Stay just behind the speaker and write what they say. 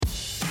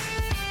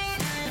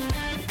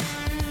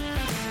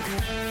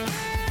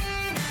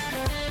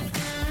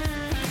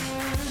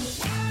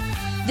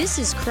This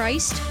is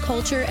Christ,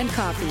 Culture, and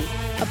Coffee,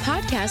 a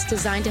podcast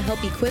designed to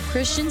help equip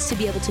Christians to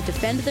be able to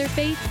defend their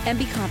faith and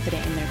be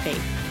confident in their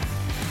faith.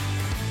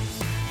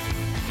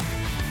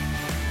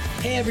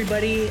 Hey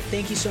everybody,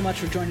 thank you so much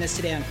for joining us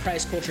today on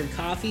Christ, Culture, and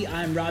Coffee.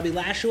 I'm Robbie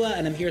Lashua,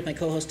 and I'm here with my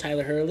co-host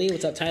Tyler Hurley.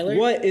 What's up, Tyler?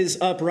 What is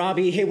up,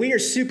 Robbie? Hey, we are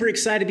super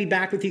excited to be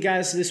back with you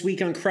guys this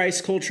week on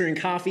Christ, Culture, and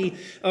Coffee.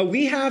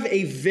 We have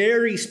a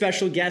very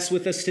special guest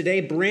with us today,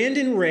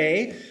 Brandon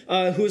Ray,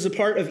 who is a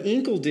part of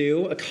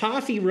Inkledo, a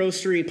coffee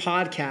roastery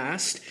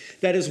podcast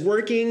that is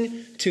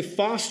working to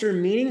foster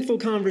meaningful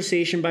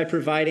conversation by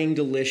providing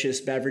delicious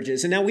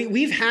beverages. And now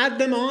we've had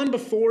them on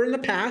before in the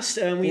past.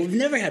 We've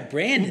never had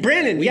Brandon.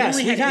 Brandon, yes.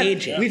 We've had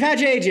AJ. We've had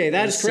JJ,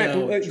 that is correct.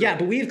 So,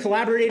 but we've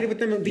collaborated with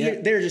them.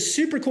 Yep. They're just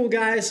super cool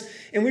guys,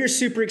 and we are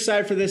super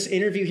excited for this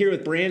interview here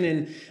with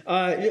Brandon.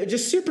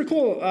 Just super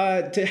cool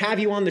to have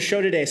you on the show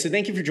today. So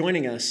thank you for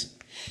joining us.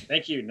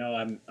 Thank you. No,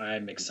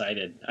 I'm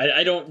excited.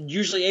 I don't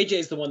usually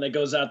AJ's the one that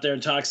goes out there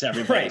and talks to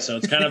everybody, right. So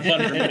it's kind of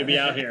fun for me to be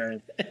out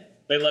here.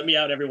 They let me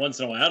out every once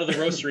in a while, out of the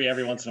roastery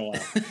every once in a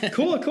while.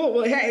 Cool.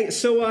 Well, hey,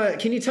 so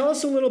can you tell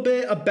us a little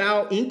bit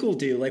about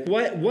Inkledo? Like,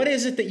 what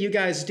is it that you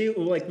guys do?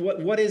 Like,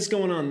 what is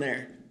going on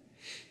there?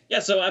 Yeah,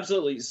 so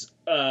absolutely.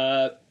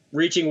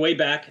 Reaching way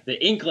back,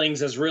 the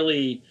Inklings is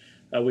really,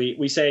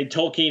 we say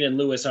Tolkien and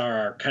Lewis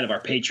are kind of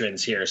our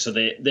patrons here. So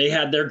they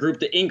had their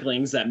group, the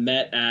Inklings, that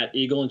met at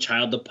Eagle and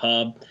Child, the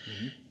pub.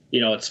 Mm-hmm.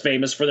 You know, it's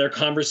famous for their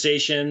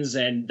conversations,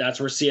 and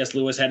that's where C.S.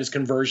 Lewis had his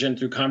conversion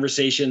through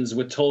conversations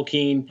with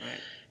Tolkien. Right.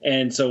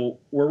 And so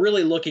we're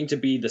really looking to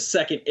be the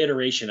second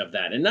iteration of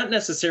that, and not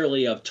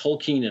necessarily of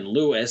Tolkien and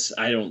Lewis.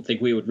 I don't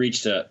think we would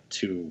reach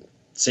to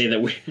say that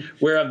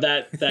we're of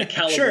that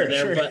caliber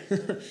there,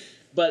 sure.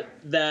 But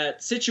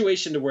that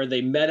situation to where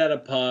they met at a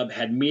pub,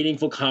 had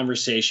meaningful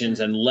conversations,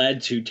 and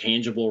led to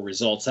tangible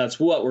results. That's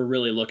what we're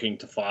really looking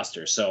to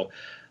foster. So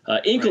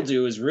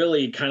Inkledo is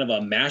really kind of a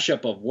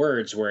mashup of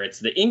words where it's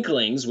the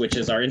Inklings, which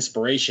is our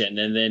inspiration,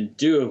 and then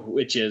do,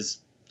 which is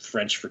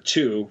French for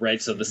two,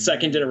 right? So the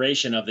second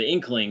iteration of the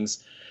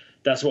Inklings,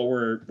 that's what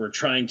we're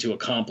trying to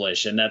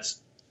accomplish. And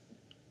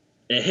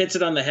it hits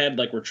it on the head.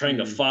 Like, we're trying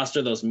to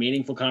foster those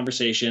meaningful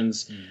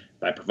conversations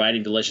by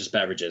providing delicious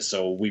beverages.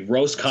 So we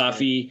roast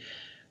coffee.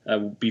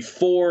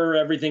 Before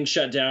everything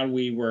shut down,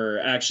 we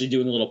were actually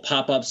doing little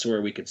pop-ups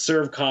where we could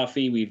serve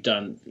coffee. We've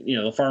done,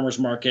 the farmer's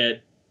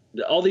market,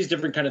 all these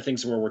different kind of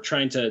things where we're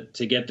trying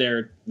to get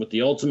there, with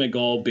the ultimate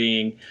goal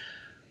being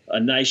a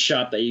nice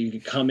shop that you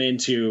can come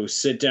into,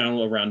 sit down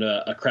around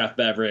a craft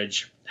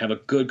beverage, have a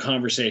good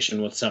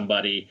conversation with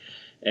somebody,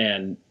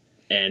 and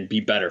be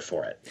better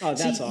for it. Oh,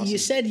 that's awesome. You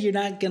said you're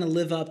not going to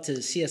live up to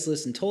C.S.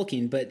 Lewis and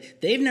Tolkien, but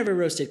they've never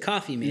roasted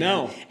coffee, man.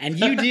 No. And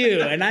you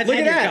do, and I've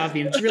had your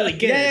coffee, and it's really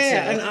good.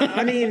 Yeah. So. And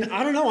I mean,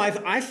 I don't know.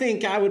 I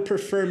think I would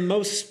prefer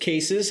most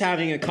cases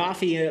having a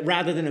coffee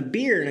rather than a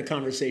beer in a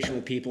conversation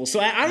with people. So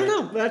I don't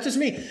know. That's just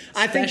me.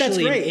 I think that's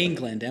great. Especially in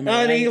England. Am I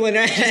right? In England.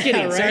 Just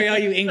kidding. Right? Sorry, all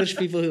you English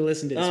people who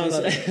listen to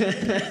this.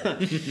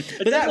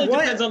 It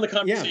depends on the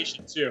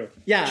conversation, too.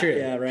 Yeah, True.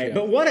 Yeah, right. True.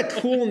 But what a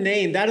cool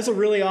name. That is a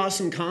really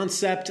awesome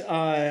concept.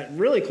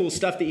 Really cool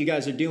stuff that you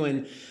guys are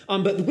doing.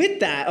 But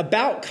with that,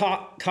 about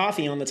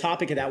coffee, on the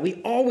topic of that,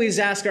 we always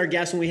ask our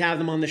guests when we have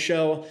them on the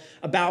show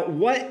about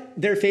what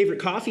their favorite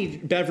coffee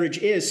beverage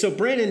is. So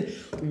Brandon,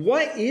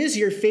 what is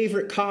your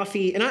favorite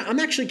coffee? And I'm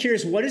actually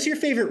curious, what is your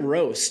favorite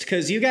roast?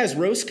 Because you guys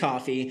roast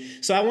coffee.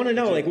 So I want to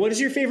know, like, what is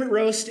your favorite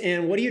roast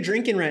and what are you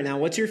drinking right now?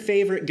 What's your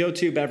favorite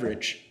go-to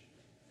beverage?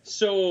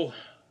 So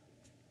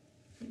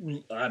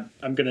I'm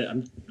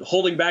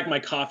holding back my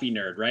coffee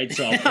nerd, right?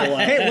 So I'll pull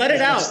out. Hey, let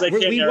it out.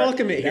 We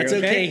welcome it here. That's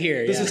okay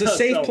here. This is a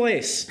safe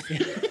place.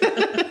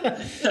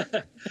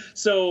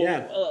 So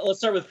let's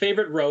start with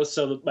favorite roast.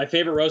 So my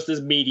favorite roast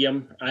is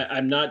medium.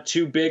 I'm not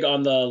too big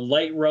on the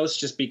light roast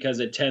just because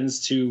it tends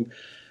to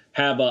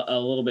have a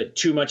little bit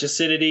too much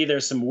acidity.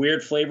 There's some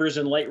weird flavors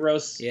in light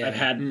roasts. Yeah. I've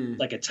had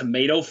like a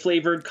tomato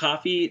flavored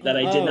coffee that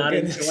I did not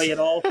enjoy at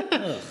all.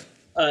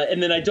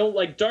 And then I don't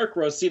like dark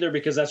roasts either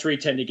because that's where you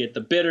tend to get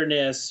the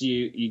bitterness.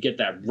 You get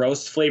that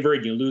roast flavor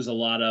and you lose a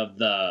lot of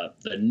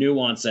the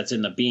nuance that's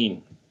in the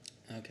bean.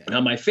 Okay.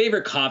 Now, my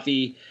favorite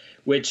coffee,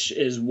 which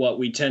is what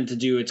we tend to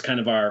do, it's kind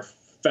of our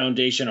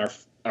foundation,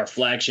 our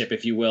flagship,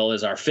 if you will,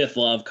 is our Fifth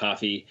Love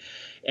coffee.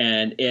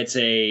 And it's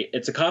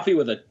a coffee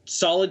with a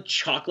solid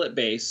chocolate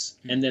base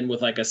and then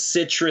with like a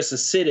citrus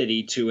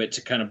acidity to it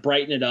to kind of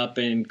brighten it up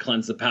and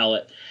cleanse the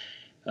palate.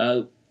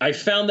 I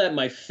found that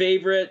my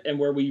favorite and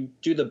where we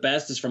do the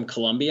best is from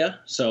Colombia.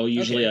 So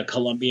usually a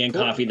Colombian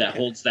coffee that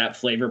holds that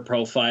flavor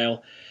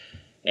profile.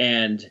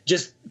 And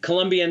just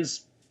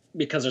Colombians,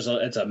 because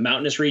it's a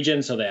mountainous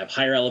region, so they have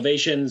higher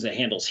elevations. It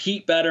handles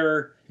heat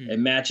better. It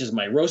matches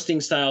my roasting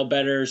style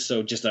better.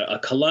 So just a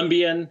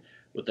Colombian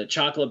with the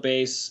chocolate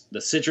base, the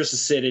citrus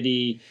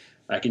acidity.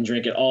 I can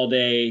drink it all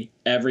day.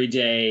 every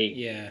day.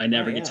 Yeah. I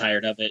never get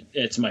tired of it.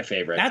 It's my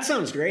favorite. That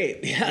sounds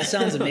great. Yeah. That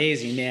sounds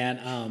amazing, man.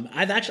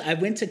 I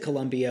went to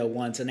Colombia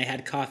once and they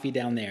had coffee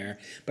down there,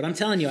 but I'm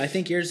telling you, I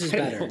think yours is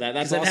better.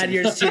 That's 'Cause awesome. I've had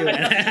yours too,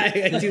 and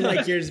I do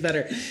like yours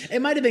better.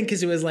 It might have been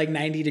because it was like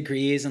 90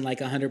 degrees and like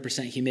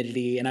 100%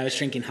 humidity, and I was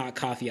drinking hot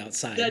coffee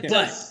outside. That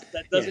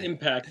does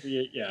impact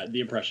the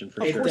impression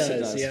for sure. Of course it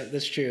does. Yeah,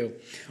 that's true.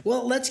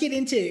 Well, let's get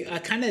into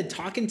kind of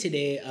talking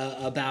today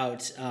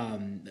about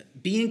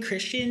being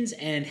Christians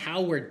and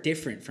how we're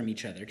different from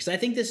each other. Because I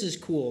think this is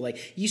cool.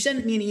 Like, you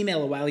sent me an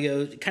email a while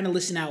ago, kind of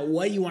listing out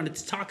what you wanted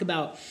to talk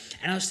about,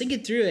 and I was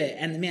thinking through it,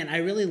 and man, I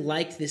really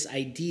liked this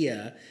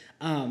idea.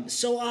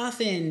 So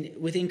often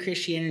within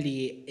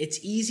Christianity, it's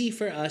easy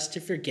for us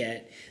to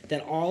forget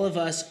that all of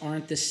us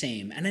aren't the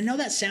same. And I know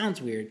that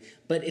sounds weird,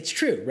 but it's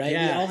true, right?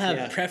 Yeah, we all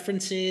have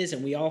preferences,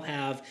 and we all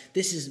have,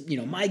 this is,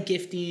 my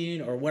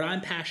gifting or what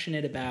I'm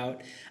passionate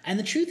about. And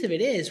the truth of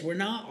it is, we're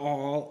not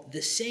all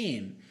the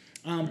same.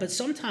 But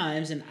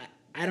sometimes, and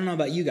I don't know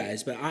about you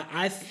guys, but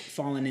I've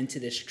fallen into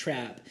this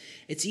trap.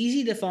 It's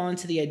easy to fall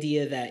into the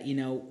idea that,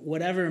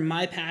 whatever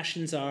my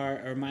passions are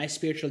or my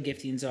spiritual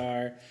giftings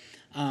are,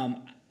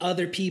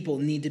 other people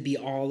need to be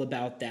all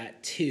about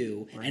that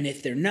too. Right. And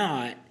if they're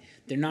not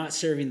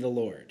serving the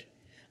Lord.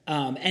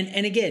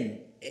 And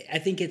again, I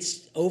think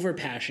it's over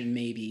passion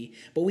maybe,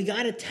 but we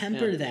got to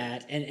temper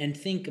that and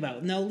think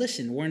about, no,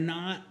 listen, we're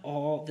not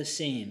all the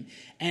same.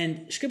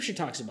 And Scripture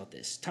talks about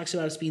this, talks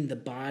about us being the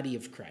body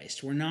of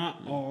Christ. We're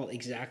not all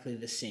exactly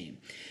the same.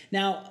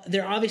 Now,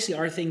 there obviously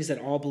are things that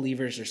all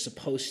believers are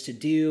supposed to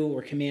do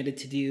or commanded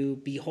to do: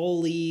 be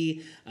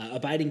holy,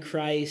 abide in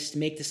Christ,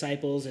 make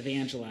disciples,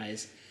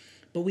 evangelize.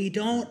 But we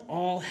don't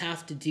all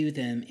have to do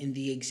them in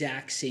the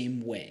exact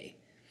same way.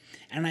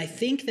 And I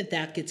think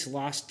that gets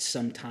lost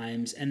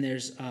sometimes, and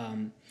there's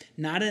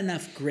not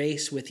enough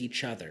grace with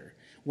each other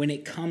when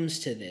it comes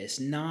to this,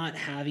 not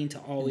having to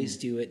always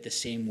do it the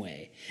same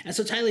way. And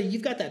so, Tyler,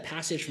 you've got that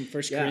passage from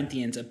 1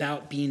 Corinthians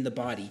about being the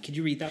body. Could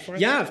you read that for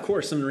us? Yeah, of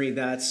course. I'm going to read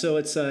that. So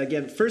it's,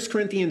 again, 1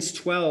 Corinthians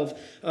 12,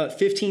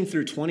 15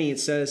 through 20. It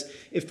says,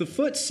 "If the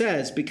foot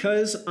says,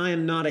 'Because I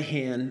am not a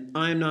hand,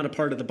 I am not a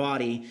part of the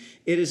body,'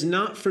 it is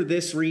not for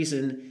this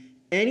reason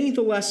any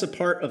the less a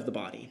part of the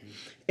body.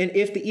 And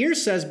if the ear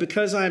says,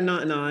 'Because I am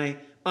not an eye,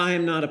 I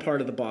am not a part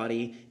of the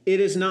body,' it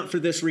is not for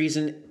this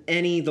reason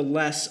any the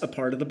less a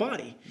part of the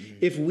body.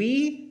 If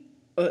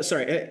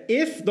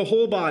the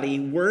whole body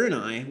were an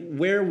eye,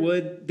 where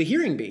would the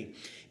hearing be?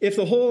 If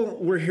the whole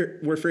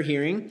were for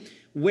hearing,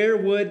 where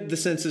would the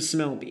sense of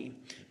smell be?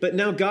 But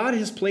now God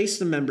has placed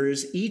the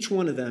members, each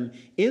one of them,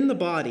 in the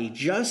body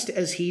just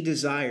as he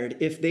desired.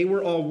 If they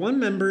were all one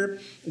member,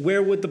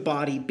 where would the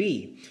body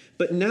be?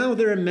 But now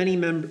there are many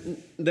members,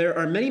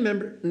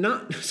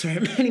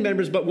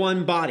 but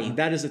one body."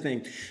 That is the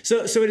thing.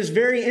 So it is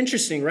very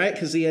interesting, right?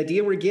 Because the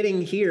idea we're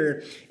getting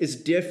here is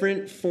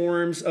different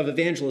forms of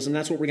evangelism.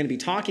 That's what we're going to be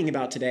talking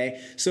about today.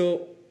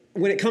 So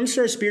when it comes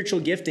to our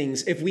spiritual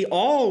giftings, if we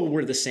all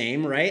were the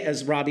same, right,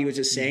 as Robbie was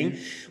just saying,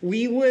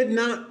 we would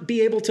not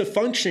be able to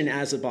function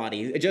as a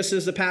body, just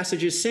as the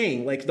passage is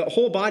saying. Like, the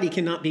whole body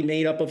cannot be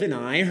made up of an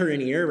eye or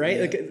an ear, right?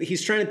 Like,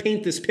 he's trying to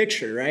paint this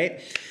picture, right?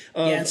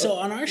 And so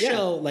on our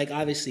show, like,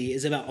 obviously,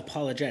 is about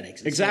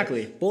apologetics. And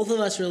exactly. So both of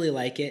us really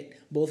like it.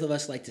 Both of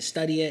us like to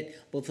study it.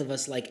 Both of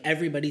us like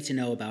everybody to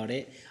know about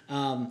it.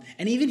 And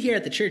even here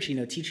at the church,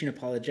 teaching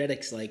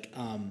apologetics,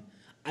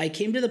 I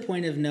came to the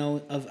point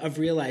of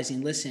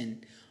realizing,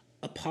 listen,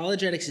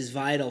 apologetics is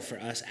vital for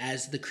us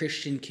as the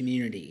Christian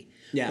community.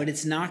 Yeah, but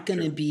it's not going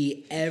to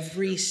be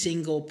every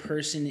single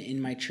person in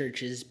my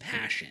church's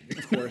passion.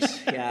 Of course,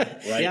 yeah.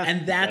 Right.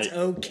 And that's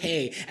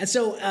okay. And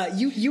so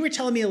you were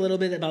telling me a little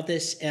bit about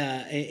this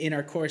in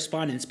our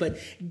correspondence, but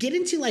get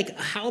into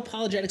how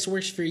apologetics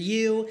works for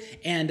you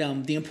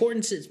and the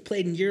importance it's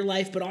played in your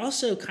life, but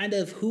also kind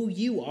of who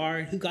you are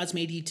and who God's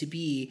made you to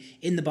be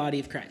in the body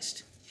of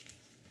Christ.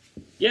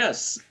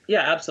 Yes.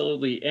 Yeah,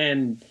 absolutely.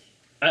 And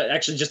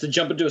actually, just to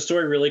jump into a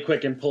story really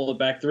quick and pull it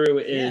back through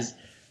is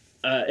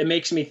it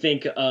makes me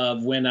think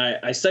of when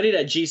I studied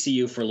at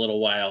GCU for a little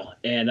while,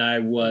 and I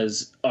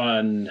was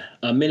on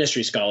a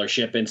ministry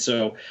scholarship. And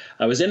so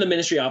I was in the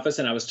ministry office,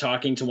 and I was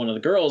talking to one of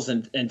the girls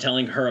and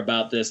telling her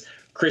about this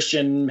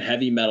Christian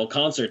heavy metal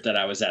concert that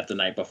I was at the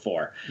night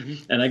before.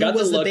 Mm-hmm. And I got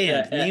to look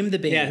at... Name the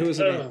band. Yeah, who was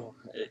the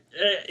band?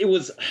 It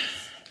was...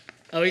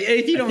 Oh,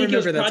 if you don't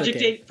remember, that's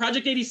okay.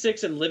 Project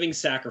 86 and Living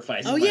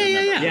Sacrifice. Oh,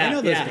 yeah. I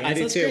know those bands. I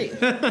do that's too.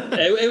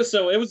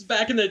 Great. It was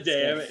back in the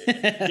day.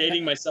 I'm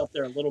dating myself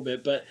there a little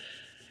bit, but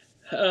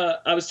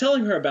I was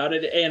telling her about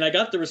it, and I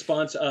got the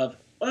response of,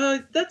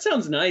 that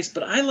sounds nice,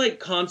 but I like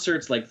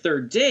concerts like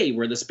Third Day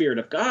where the Spirit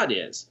of God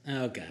is.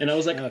 Okay. And I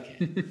was like,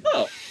 okay.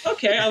 Oh,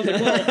 okay. I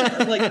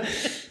was like,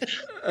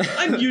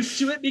 I'm used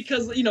to it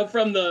because,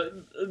 from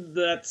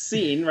that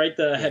scene, right,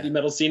 the heavy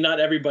metal scene, not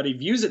everybody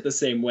views it the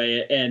same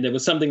way. And it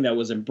was something that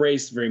was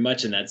embraced very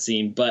much in that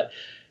scene. But,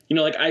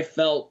 I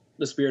felt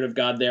the Spirit of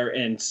God there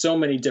in so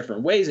many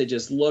different ways. It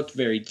just looked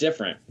very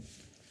different.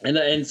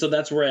 And so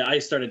that's where I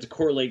started to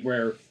correlate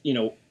where,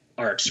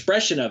 our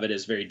expression of it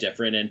is very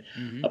different.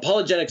 And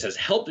apologetics has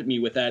helped me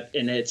with that.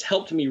 And it's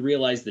helped me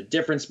realize the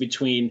difference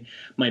between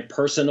my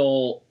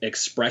personal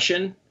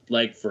expression,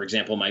 like, for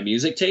example, my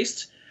music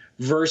taste,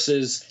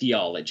 versus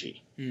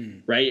theology.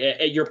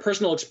 Right? Your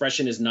personal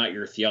expression is not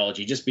your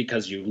theology. Just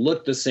because you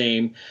look the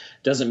same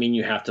doesn't mean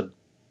you have to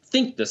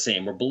think the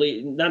same or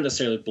believe, not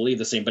necessarily believe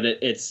the same, but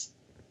it's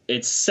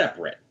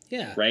separate.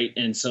 Yeah. Right.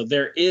 And so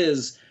there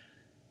is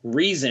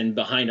reason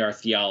behind our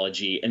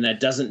theology, and that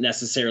doesn't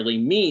necessarily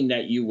mean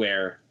that you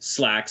wear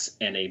slacks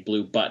and a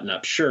blue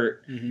button-up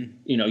shirt.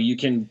 You know, you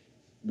can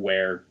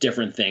wear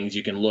different things,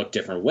 you can look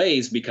different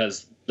ways,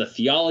 because the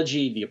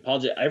theology, the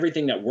apology,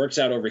 everything that works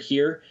out over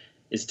here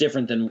is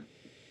different than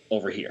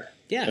over here.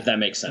 Yeah. If that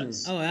makes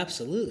sense. Oh,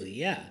 absolutely.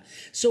 Yeah.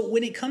 So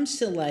when it comes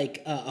to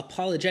like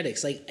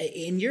apologetics, like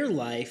in your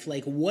life,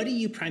 like what do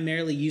you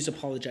primarily use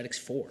apologetics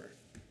for?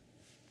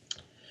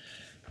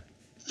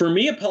 For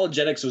me,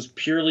 apologetics was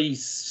purely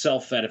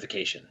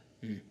self-edification.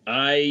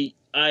 I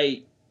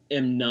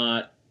am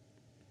not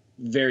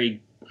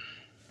very,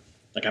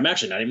 like, I'm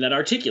actually not even that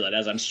articulate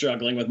as I'm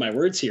struggling with my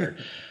words here.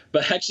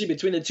 But actually,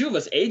 between the two of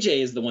us,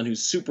 AJ is the one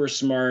who's super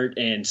smart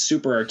and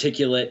super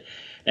articulate,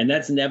 and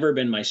that's never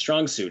been my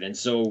strong suit. And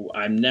so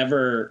I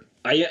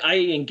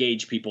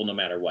engage people no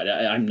matter what.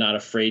 I'm not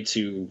afraid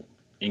to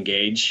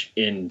engage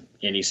in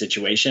any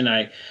situation.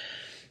 I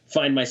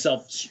find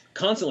myself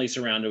constantly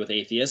surrounded with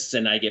atheists,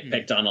 and I get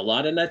picked on a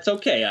lot, and that's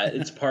okay.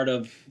 It's part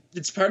of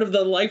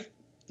the life.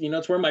 You know,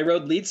 it's where my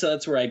road leads, so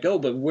that's where I go.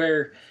 But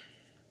where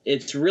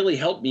it's really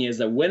helped me is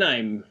that when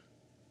I'm,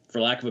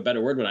 for lack of a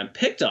better word, when I'm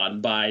picked on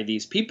by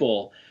these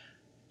people,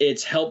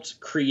 it's helped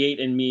create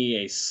in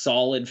me a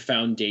solid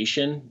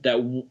foundation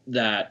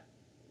that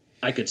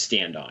I could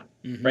stand on.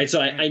 Right. So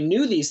I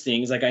knew these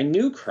things, like I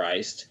knew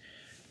Christ,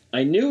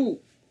 I knew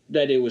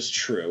that it was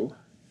true.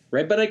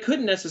 Right. But I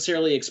couldn't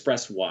necessarily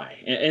express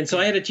why. And so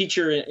I had a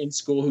teacher in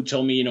school who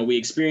told me, you know, we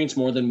experience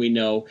more than we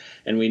know,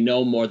 and we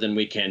know more than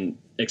we can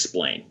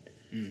explain.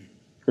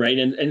 Right.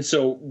 And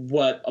so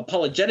what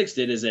apologetics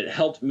did is it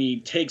helped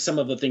me take some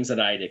of the things that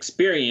I had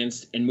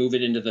experienced and move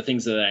it into the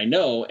things that I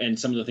know, and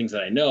some of the things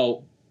that I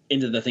know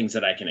into the things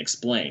that I can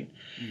explain.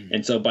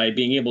 And so by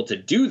being able to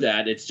do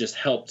that, it's just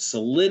helped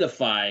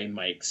solidify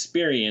my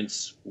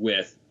experience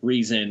with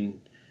reason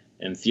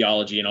and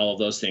theology and all of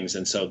those things.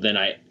 And so then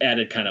I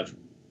added kind of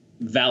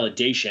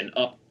validation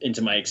up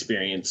into my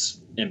experience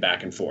and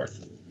back and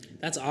forth.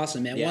 That's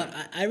awesome, man. Yeah.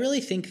 Well, I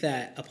really think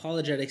that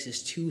apologetics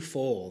is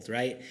twofold,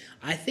 right?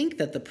 I think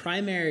that the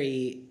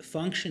primary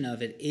function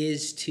of it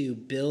is to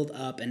build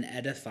up and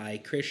edify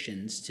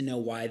Christians to know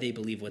why they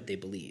believe what they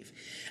believe.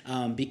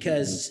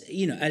 Because,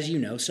 you know, as you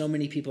know, so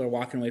many people are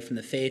walking away from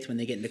the faith when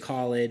they get into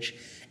college,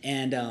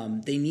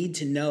 and they need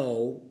to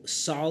know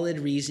solid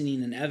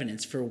reasoning and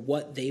evidence for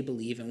what they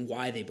believe and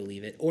why they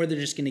believe it, or they're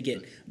just going to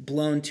get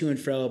blown to and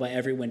fro by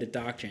every wind of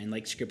doctrine,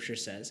 like Scripture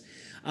says.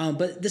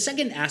 But the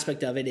second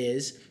aspect of it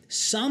is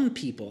some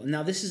people,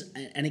 now this is,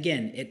 and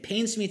again, it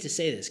pains me to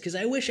say this because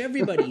I wish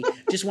everybody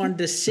just wanted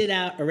to sit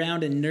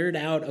around and nerd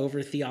out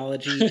over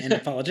theology and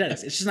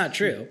apologetics. It's just not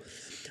true.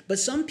 But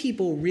some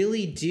people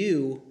really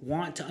do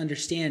want to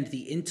understand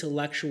the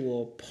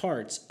intellectual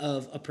parts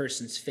of a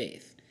person's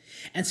faith.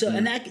 And so,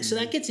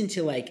 that gets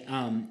into like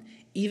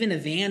even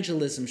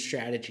evangelism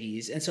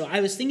strategies. And so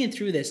I was thinking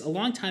through this a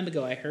long time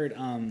ago. I heard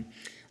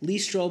Lee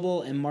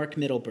Strobel and Mark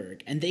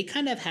Mittelberg, and they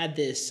kind of had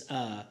this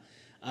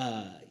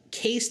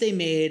case they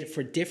made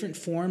for different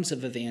forms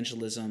of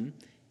evangelism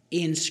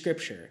in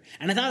Scripture.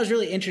 And I thought it was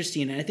really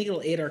interesting, and I think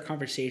it'll aid our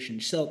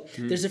conversation. So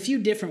there's a few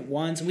different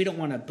ones, and we don't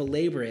want to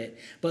belabor it,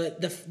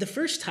 but the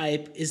first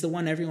type is the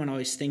one everyone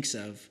always thinks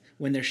of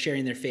when they're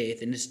sharing their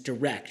faith, and it's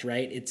direct,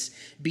 right? It's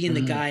being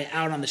the guy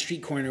out on the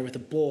street corner with a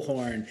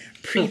bullhorn,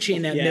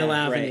 preaching at Mill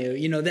Avenue. Right.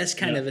 You know, that's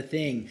kind of a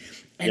thing.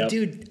 And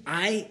dude,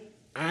 I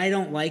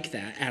don't like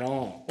that at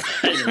all.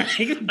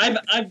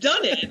 I've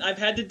done it. I've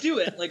had to do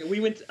it. Like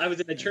I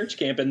was in a church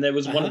camp, and there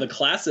was one of the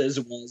classes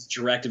was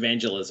direct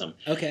evangelism.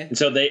 Okay. And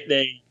so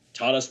they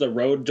taught us the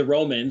road to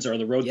Romans, or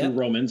the road through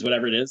Romans,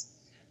 whatever it is,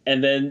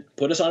 and then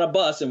put us on a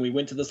bus, and we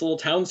went to this little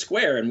town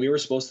square, and we were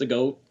supposed to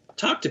go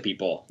talk to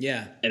people.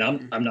 Yeah. And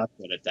I'm not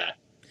good at that.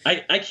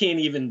 I can't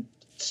even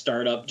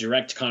start up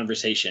direct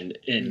conversation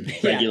in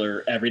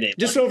regular everyday life.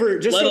 Just over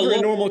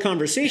a normal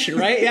conversation,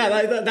 right?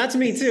 Yeah, that's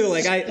me too.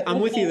 Like I'm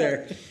with you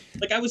there.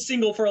 Like I was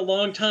single for a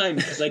long time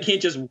because I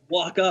can't just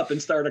walk up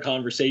and start a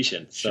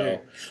conversation. So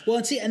sure. Well,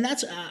 and see, and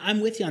that's I'm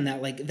with you on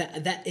that. Like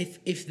that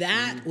if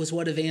that was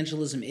what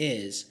evangelism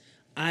is,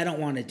 I don't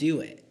want to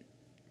do it.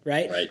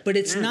 Right? But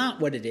it's not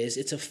what it is.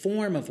 It's a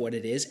form of what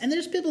it is. And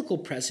there's biblical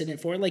precedent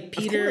for it. Like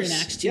Peter in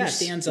Acts 2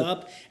 stands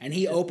up and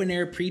he open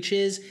air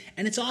preaches,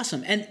 and it's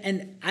awesome.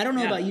 And I don't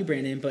know about you,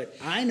 Brandon, but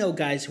I know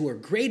guys who are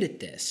great at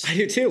this. I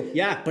do too.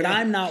 Yeah. But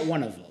I'm not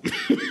one of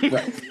them.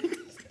 Right.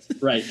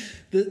 Right.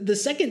 The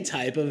second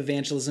type of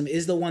evangelism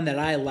is the one that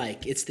I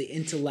like. It's the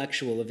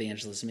intellectual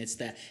evangelism. It's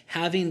that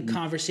having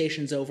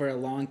conversations over a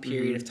long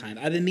period of time.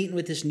 I've been meeting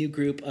with this new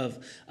group of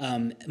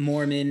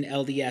Mormon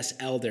LDS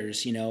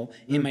elders,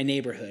 in my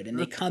neighborhood. And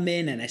they come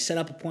in and I set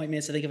up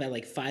appointments. I think I've had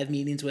like 5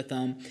 meetings with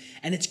them.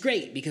 And it's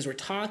great because we're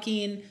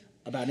talking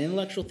about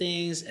intellectual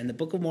things and the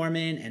Book of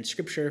Mormon and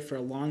Scripture for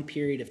a long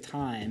period of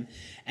time.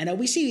 And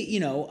we see,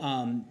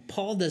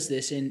 Paul does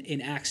this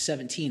in Acts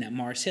 17 at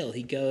Mars Hill.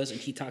 He goes and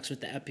he talks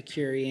with the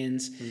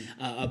Epicureans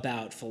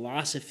about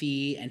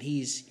philosophy, and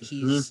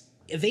he's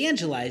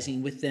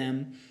evangelizing with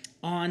them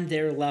on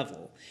their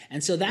level.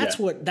 And so that's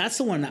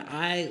the one that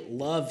I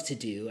love to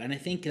do, and I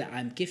think that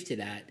I'm gifted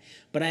at.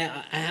 But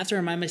I have to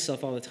remind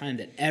myself all the time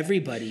that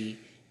everybody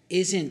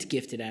isn't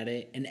gifted at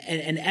it, and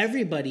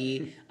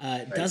everybody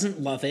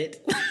doesn't love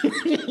it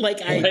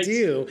like I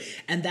do,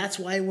 and that's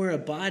why we're a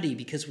body,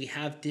 because we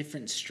have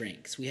different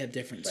strengths.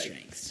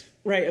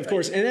 Right, of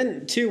course. And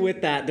then, too,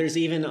 with that, there's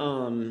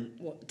even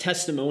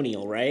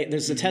testimonial, right?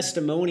 There's the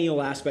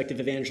testimonial aspect of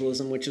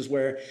evangelism, which is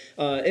where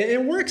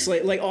it works.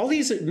 Like all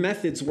these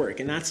methods work,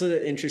 and that's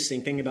the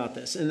interesting thing about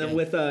this. And then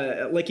with,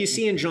 like you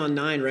see in John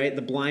 9, right,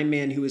 the blind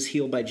man who was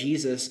healed by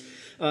Jesus,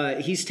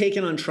 he's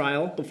taken on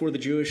trial before the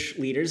Jewish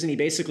leaders, and he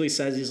basically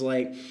says, he's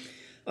like,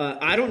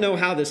 I don't know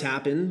how this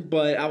happened,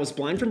 but I was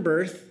blind from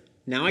birth.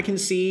 Now I can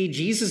see.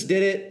 Jesus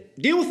did it.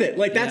 Deal with it.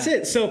 Like, that's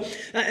it. So,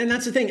 and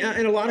that's the thing.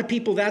 And a lot of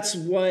people, that's a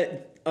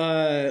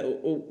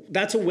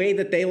way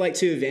that they like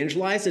to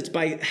evangelize. It's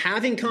by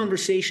having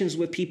conversations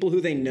with people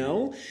who they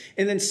know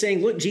and then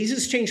saying, look,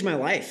 Jesus changed my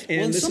life,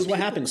 and this is what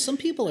happened. Some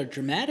people are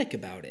dramatic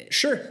about it.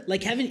 Sure.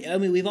 Like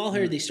we've all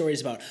heard these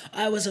stories about,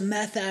 I was a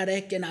meth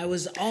addict and I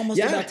was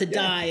almost about to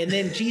die, and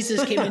then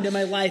Jesus came into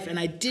my life and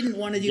I didn't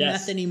want to do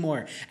meth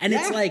anymore. And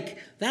it's like,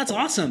 that's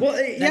awesome. Well,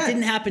 that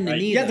didn't happen to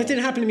me. Yeah, that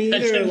didn't happen to me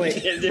either.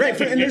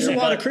 And there's a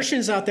lot of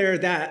Christians out there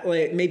that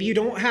maybe you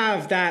don't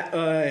have that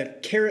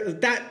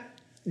that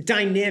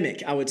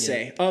dynamic, I would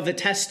say, of a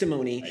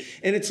testimony. Right.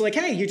 And it's like,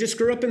 hey, you just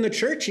grew up in the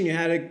church and you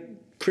had a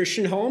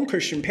Christian home,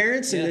 Christian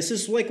parents, and this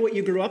is like what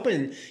you grew up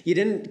in. You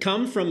didn't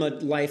come from a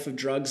life of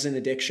drugs and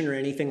addiction or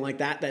anything like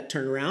that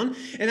turned around,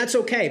 and that's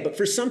okay. But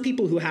for some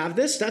people who have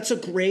this, that's a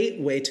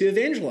great way to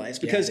evangelize,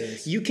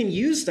 because you can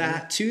use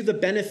that to the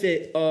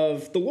benefit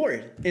of the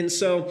Lord. And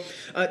so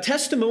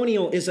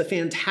testimonial is a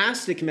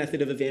fantastic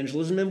method of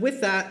evangelism. And with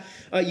that,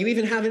 you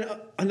even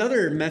have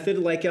another method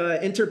like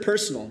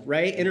interpersonal,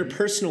 right?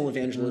 Interpersonal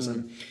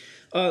evangelism.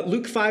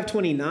 Luke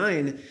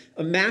 5:29,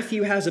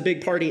 Matthew has a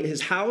big party at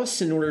his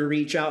house in order to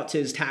reach out to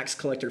his tax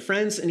collector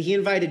friends, and he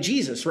invited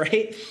Jesus,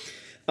 right?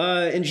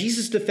 And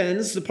Jesus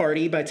defends the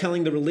party by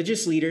telling the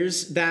religious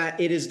leaders that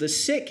it is the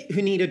sick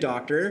who need a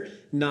doctor,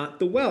 not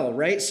the well,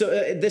 right? So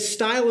this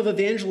style of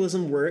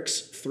evangelism works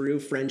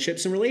through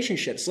friendships and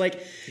relationships.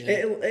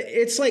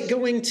 It's like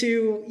going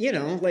to,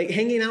 like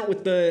hanging out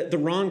with the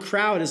wrong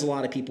crowd, as a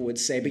lot of people would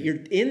say, but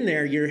you're in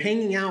there, you're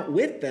hanging out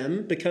with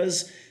them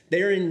because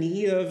they're in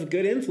need of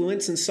good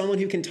influence and someone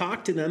who can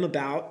talk to them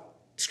about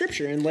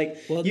Scripture. And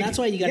that's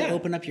why you got to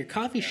open up your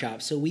coffee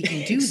shop so we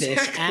can do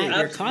this at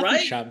your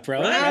coffee shop,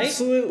 bro. Right?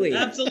 Absolutely.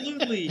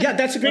 Yeah,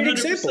 that's a great 100%.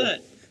 Example.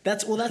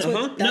 That's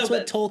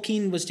what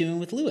Tolkien was doing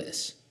with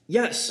Lewis.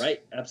 Yes.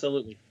 Right.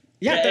 Absolutely.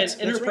 Yeah, and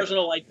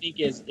interpersonal, right. I think,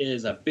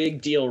 is a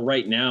big deal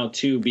right now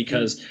too,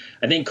 because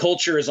I think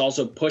culture is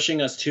also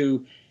pushing us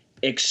to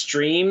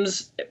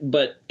extremes,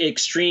 but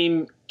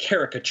extreme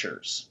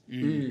caricatures.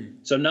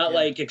 So not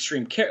like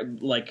extreme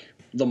like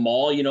the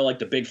mall, like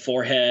the big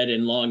forehead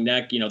and long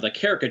neck, the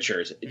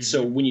caricatures.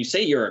 So when you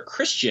say you're a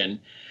Christian,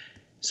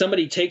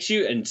 somebody takes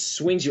you and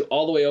swings you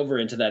all the way over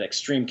into that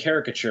extreme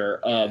caricature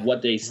of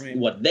what they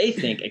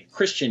think a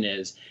Christian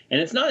is.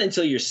 And it's not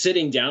until you're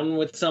sitting down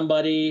with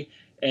somebody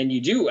and you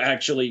do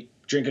actually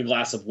drink a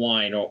glass of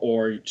wine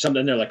or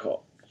something, they're like,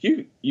 oh,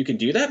 you can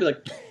do that? Be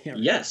like,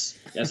 yes,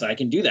 I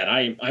can do that.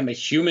 I'm a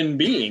human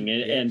being,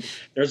 and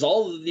there's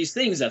all of these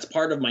things that's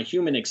part of my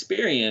human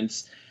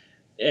experience,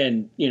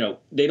 and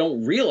they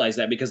don't realize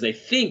that because they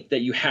think that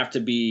you have to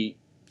be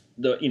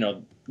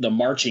the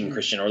marching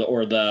Christian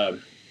or the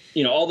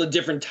all the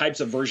different types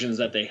of versions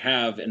that they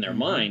have in their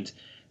mind.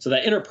 So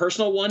that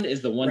interpersonal one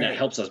is the one that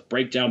helps us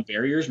break down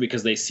barriers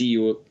because they see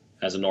you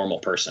as a normal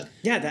person.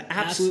 Yeah, that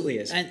absolutely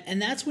is. And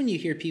that's when you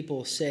hear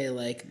people say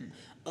like,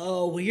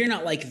 oh, well, you're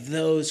not like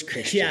those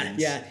Christians.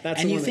 Yeah,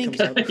 that's and the you one think,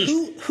 that comes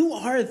up. who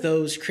are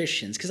those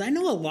Christians? Because I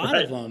know a lot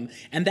of them,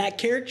 and that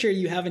caricature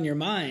you have in your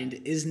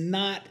mind is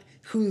not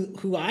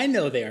who I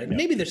know they are.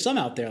 Maybe there's some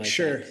out there like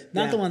that.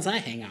 Not the ones I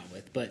hang out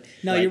with, but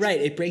no, you're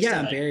right. It breaks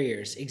down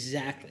barriers.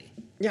 Exactly.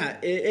 Yeah,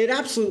 it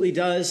absolutely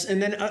does. And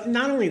then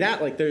not only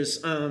that, like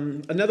there's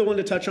another one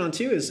to touch on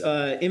too is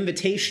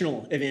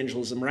invitational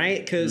evangelism, right?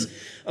 Because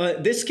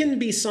this can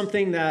be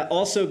something that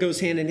also goes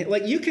hand in hand.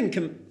 Like you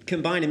can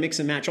combine and mix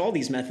and match all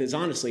these methods,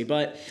 honestly.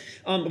 But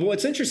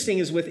what's interesting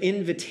is with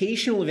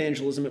invitational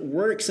evangelism, it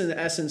works in the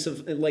essence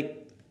of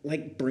like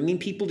like bringing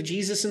people to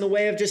Jesus in the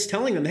way of just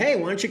telling them, hey,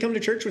 why don't you come to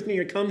church with me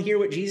or come hear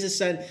what Jesus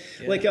said?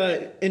 Yeah. Like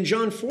in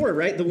John 4,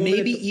 right? The woman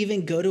maybe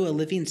even go to a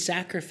Living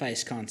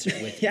Sacrifice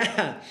concert with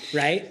yeah.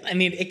 Right? I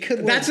mean, it could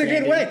work. That's a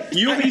good way.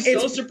 You'll be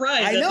so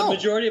surprised that the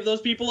majority of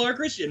those people are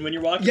Christian when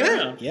you're walking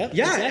around. Yep,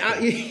 yeah,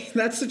 exactly.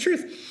 That's the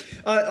truth.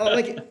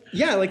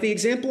 Like the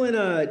example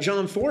in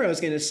John 4, I was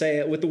going to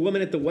say, with the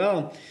woman at the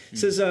well,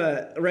 says,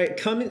 right,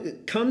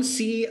 come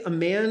see a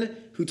man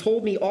who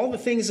told me all the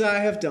things that I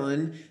have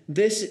done.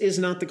 This is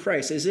not the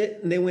Christ, is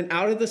it? And they went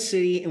out of the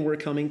city and were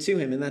coming to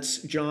him. And that's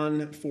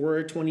John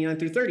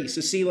 4:29-30.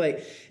 So see,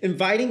 like,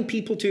 inviting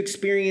people to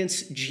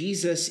experience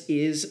Jesus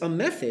is a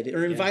method,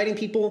 or inviting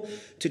people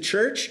to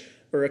church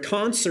or a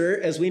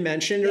concert, as we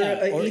mentioned,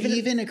 or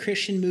even a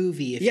Christian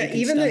movie. If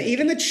even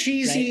the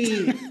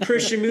cheesy right?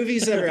 Christian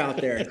movies that are out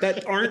there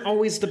that aren't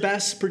always the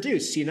best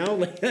produced,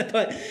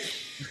 but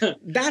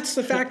that's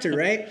the factor,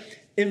 right?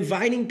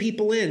 Inviting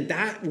people in,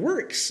 that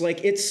works.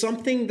 Like, it's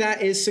something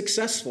that is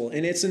successful,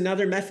 and it's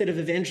another method of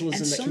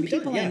evangelism that can be done.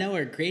 Some people I know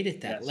are great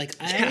at that. Yes. Like,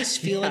 I always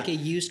feel like a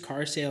used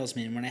car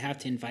salesman when I have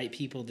to invite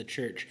people to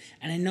church.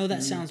 And I know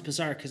that sounds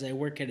bizarre because I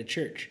work at a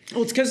church.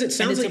 Well, it's because it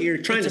sounds like you're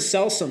trying to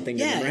sell something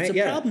to them, right? It's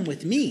a problem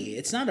with me.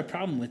 It's not a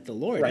problem with the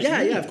Lord. Right.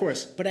 Yeah, of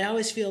course. But I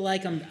always feel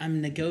like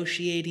I'm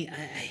negotiating. I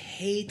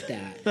hate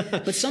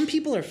that. But some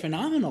people are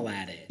phenomenal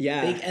at it.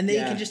 Yeah. They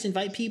can just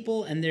invite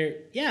people, and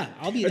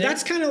I'll be there.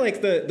 That's kind of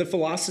like the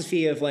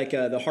philosophy of like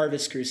the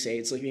Harvest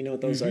Crusades, like, you know what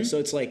those are. So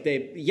it's like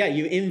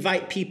you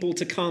invite people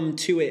to come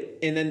to it,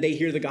 and then they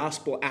hear the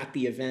gospel at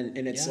the event,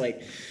 and it's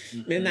like,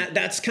 and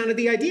that's kind of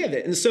the idea of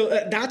it. And so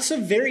that's a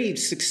very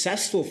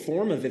successful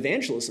form of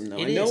evangelism, though.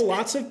 I know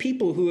lots of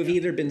people who have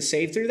either been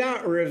saved through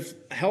that or have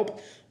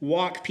helped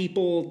walk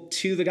people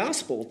to the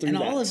gospel through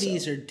that. And all of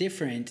these are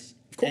different.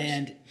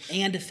 And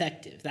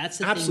effective. That's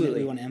the thing that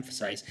we want to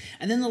emphasize.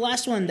 And then the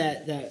last one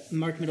that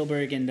Mark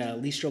Mittelberg and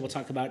Lee Strobel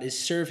talk about is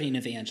serving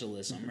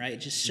evangelism, right?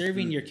 Just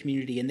serving your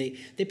community. And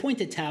they point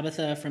to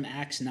Tabitha from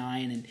Acts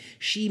 9, and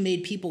she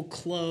made people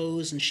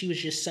clothes, and she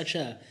was just such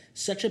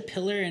a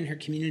pillar in her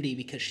community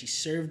because she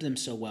served them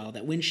so well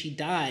that when she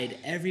died,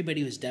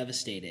 everybody was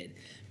devastated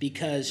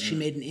because she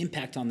made an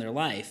impact on their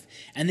life.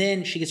 And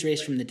then she gets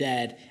raised from the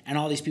dead, and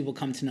all these people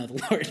come to know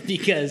the Lord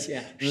because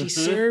she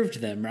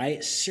served them,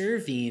 right?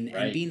 Serving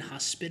and being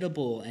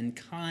hospitable and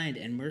kind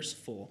and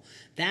merciful.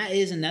 That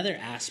is another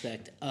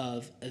aspect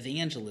of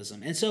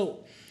evangelism. And so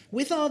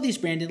with all these,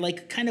 Brandon,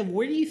 like, kind of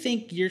where do you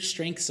think your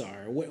strengths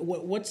are?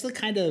 What's the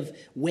kind of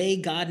way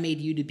God made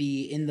you to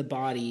be in the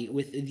body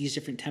with these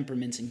different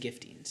temperaments and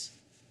giftings?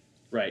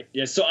 Right.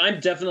 Yeah. So I'm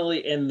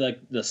definitely in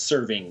the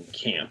serving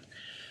camp.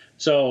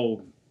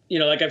 So,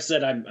 like I've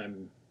said,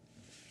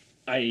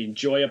 I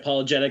enjoy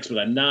apologetics, but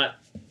I'm not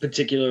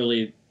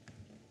particularly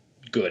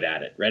good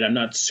at it, right? I'm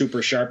not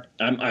super sharp.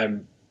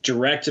 I'm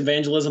direct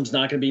evangelism's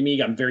not going to be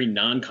me. I'm very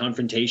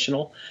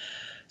non-confrontational.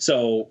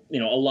 So, a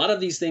lot of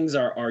these things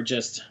are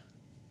just,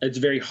 it's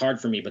very hard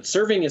for me, but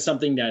serving is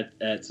something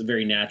that's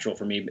very natural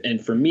for me.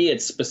 And for me,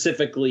 it's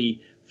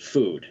specifically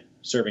food,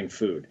 serving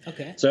food.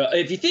 Okay. So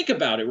if you think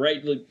about it,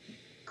 right, like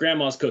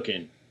grandma's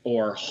cooking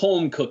or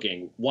home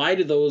cooking, why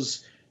do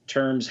those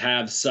terms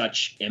have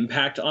such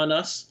impact on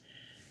us?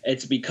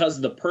 It's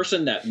because the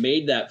person that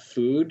made that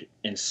food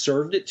and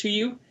served it to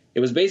you, it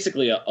was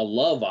basically a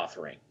love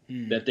offering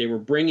that they were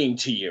bringing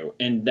to you,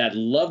 and that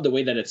love, the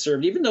way that it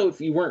served, even though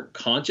if you weren't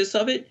conscious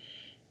of it,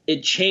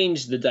 it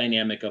changed the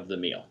dynamic of the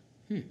meal.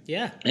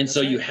 Yeah. And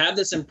so you have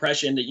this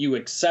impression that you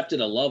accepted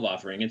a love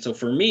offering. And so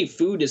for me,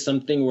 food is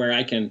something where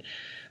I can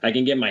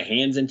get my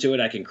hands into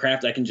it. I can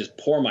craft, I can just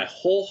pour my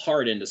whole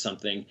heart into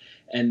something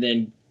and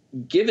then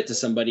give it to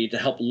somebody to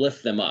help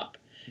lift them up.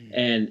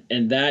 And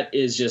that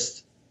is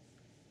just,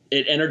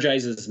 it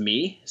energizes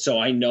me. So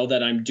I know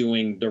that I'm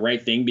doing the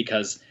right thing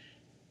because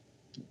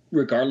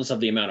regardless of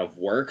the amount of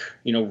work,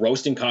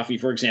 roasting coffee,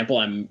 for example,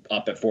 I'm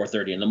up at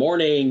 4:30 in the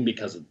morning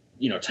because of,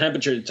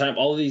 temperature, time,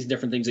 all of these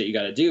different things that you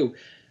got to do,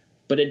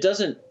 but it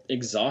doesn't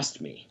exhaust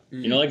me.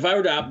 Like if I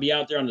were to be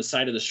out there on the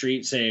side of the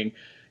street saying,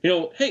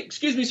 hey,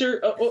 excuse me, sir.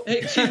 Hey,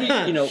 excuse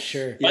me.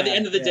 Sure. By the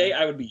end of the day,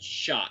 I would be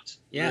shot.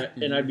 Yeah.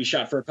 And I'd be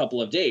shot for a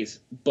couple of days.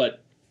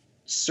 But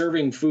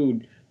serving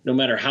food, no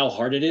matter how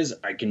hard it is,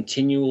 I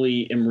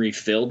continually am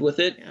refilled with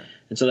it. Yeah.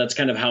 And so that's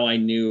kind of how I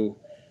knew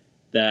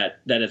that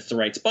it's the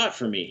right spot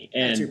for me.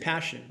 And that's your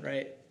passion,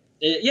 right?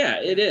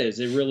 It is.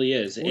 It really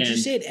is. Would you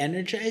say it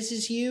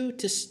energizes you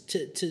to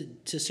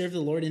serve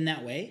the Lord in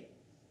that way?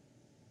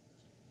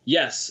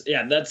 Yes.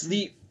 Yeah. That's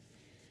the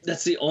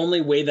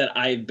only way that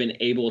I've been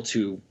able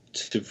to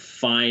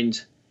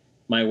find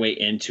my way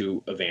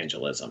into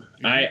evangelism.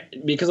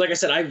 Because like I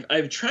said,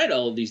 I've tried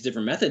all of these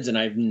different methods and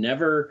I've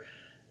never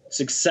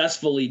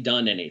successfully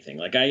done anything.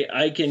 Like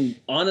I can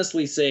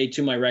honestly say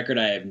to my record,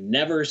 I have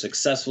never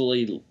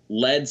successfully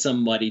led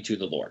somebody to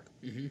the Lord,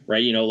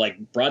 right?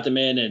 Like brought them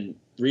in and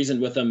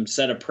reasoned with them,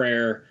 said a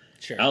prayer,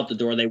 out the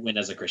door, they went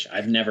as a Christian.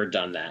 I've never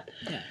done that.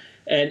 Yeah.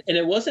 And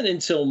it wasn't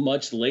until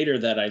much later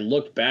that I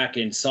looked back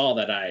and saw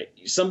that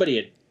somebody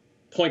had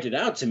pointed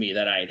out to me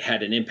that I had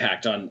had an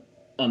impact on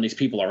on these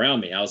people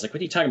around me. I was like, what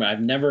are you talking about? I've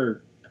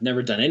never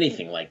done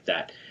anything like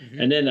that.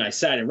 And then I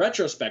sat in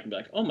retrospect and be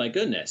like, oh my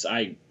goodness,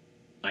 I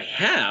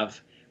have,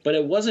 but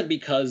it wasn't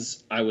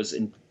because I was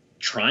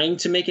trying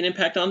to make an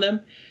impact on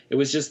them. It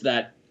was just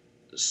that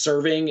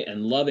serving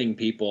and loving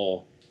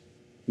people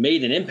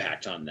made an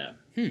impact on them.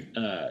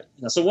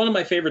 So one of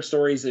my favorite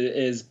stories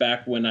is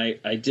back when I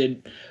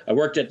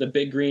worked at the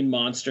Big Green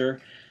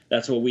Monster.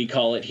 That's what we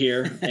call it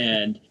here.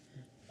 And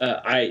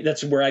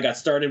that's where I got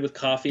started with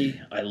coffee.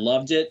 I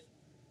loved it.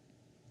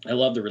 I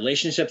loved the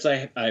relationships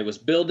I was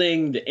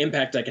building, the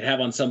impact I could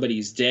have on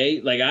somebody's day.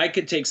 Like I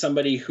could take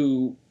somebody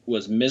who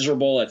was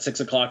miserable at 6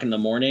 o'clock in the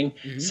morning,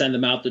 send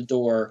them out the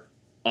door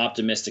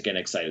optimistic and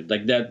excited.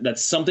 Like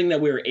that's something that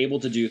we were able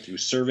to do through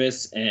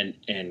service and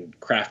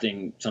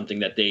crafting something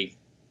that they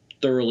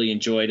thoroughly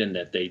enjoyed and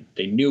that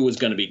they knew was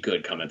going to be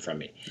good coming from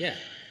me. Yeah.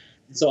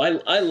 So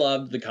I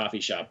loved the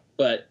coffee shop,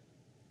 but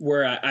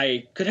where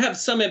I could have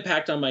some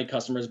impact on my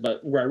customers,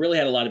 but where I really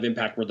had a lot of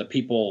impact were the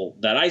people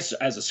that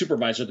as a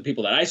supervisor, the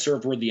people that I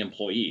served were the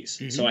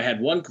employees. So I had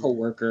one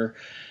coworker,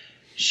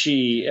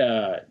 she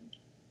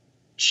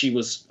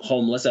was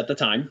homeless at the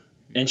time,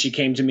 and she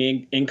came to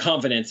me in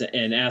confidence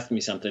and asked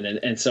me something.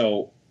 And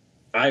so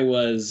I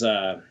was,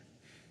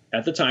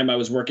 at the time I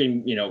was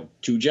working,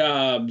 2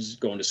 jobs,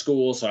 going to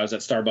school. So I was at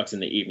Starbucks in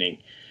the evening.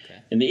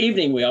 Okay. In the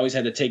evening, we always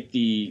had to take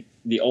the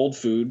old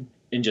food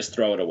and just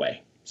throw it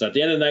away. So at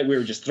the end of the night, we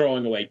were just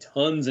throwing away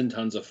tons and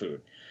tons of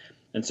food.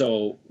 And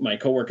so my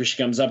coworker, she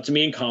comes up to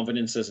me in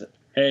confidence, says,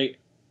 hey,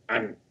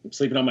 I'm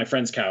sleeping on my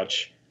friend's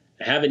couch.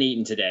 I haven't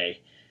eaten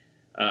today.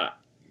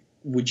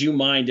 Would you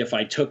mind if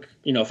I took,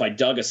 if I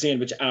dug a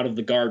sandwich out of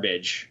the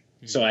garbage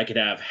so I could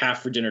have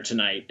half for dinner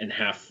tonight and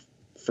half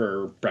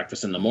for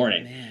breakfast in the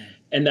morning? Man.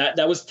 And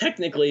that was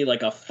technically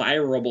like a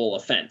fireable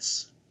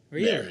offense.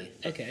 Really? There.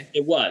 Okay.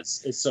 It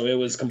was. So it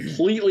was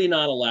completely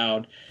not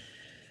allowed.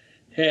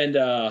 And,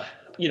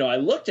 I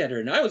looked at her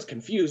and I was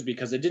confused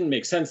because it didn't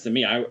make sense to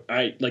me.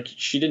 I like,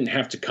 she didn't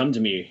have to come to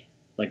me.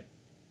 Like,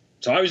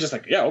 so I was just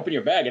like, yeah, open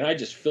your bag. And I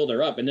just filled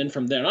her up. And then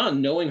from then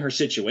on, knowing her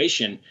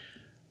situation,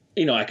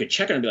 I could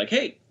check her and be like,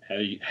 hey,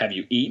 have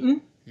you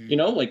eaten?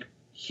 Like,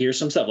 here's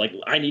some stuff. Like,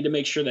 I need to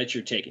make sure that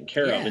you're taken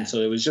care of. And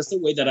so it was just a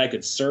way that I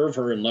could serve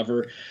her and love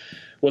her.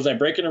 Was I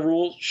breaking a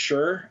rule?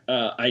 Sure.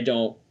 I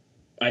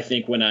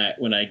think when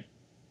I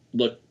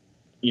look,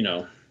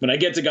 when I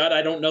get to God,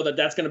 I don't know that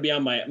that's going to be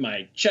on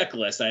my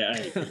checkless.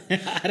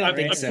 I don't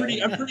think so.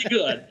 I'm pretty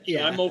good.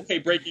 Yeah. I'm okay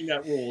breaking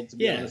that rule, to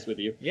be honest with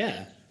you.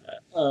 Yeah.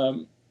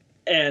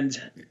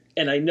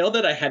 And I know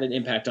that I had an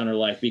impact on her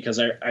life because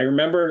I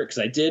remember, because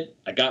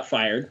I got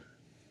fired.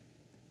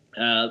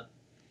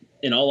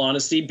 In all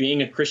honesty,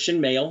 being a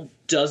Christian male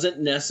doesn't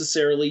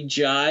necessarily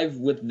jive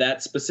with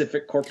that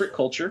specific corporate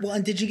culture. Well,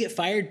 and did you get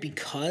fired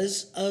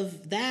because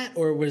of that,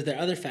 or was there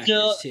other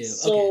factors too?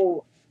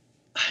 So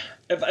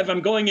if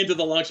I'm going into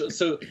the long show,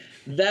 so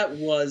that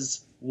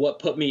was what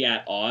put me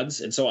at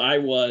odds. And so I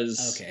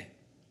was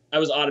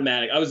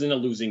automatic. I was in a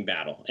losing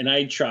battle, and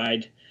I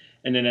tried.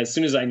 And then as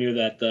soon as I knew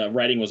that the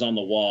writing was on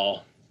the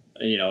wall,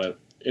 it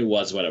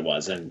was what it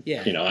was. And,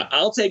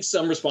 I'll take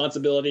some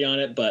responsibility on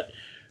it, but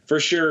for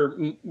sure,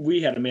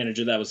 we had a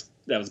manager that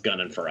was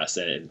gunning for us,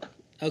 and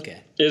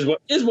it is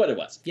what it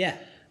was. Yeah.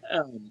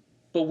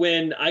 But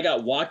when I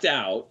got walked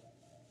out,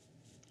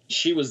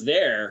 she was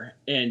there,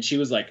 and she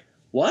was like,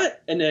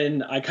 "What?" And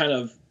then I kind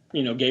of,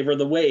 gave her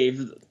the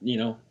wave,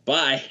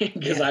 bye,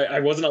 because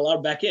I wasn't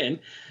allowed back in,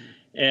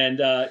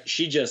 and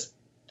she just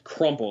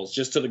crumples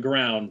just to the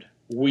ground,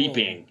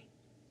 weeping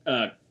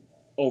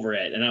over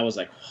it, and I was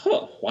like,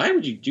 why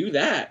would you do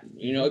that?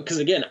 Because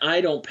again,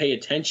 I don't pay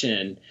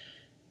attention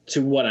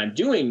to what I'm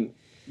doing,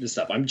 this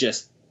stuff. I'm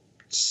just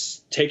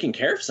taking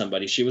care of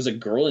somebody. She was a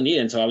girl in need,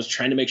 and so I was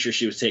trying to make sure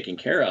she was taken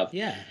care of.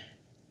 Yeah.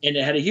 And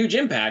it had a huge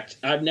impact.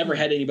 I've never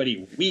had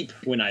anybody weep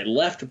when I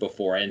left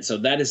before, and so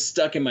that is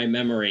stuck in my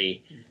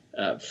memory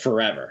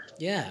forever.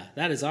 Yeah,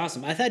 that is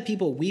awesome. I've had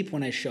people weep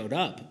when I showed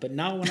up, but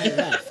not when I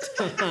left.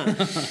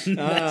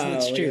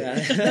 That's true.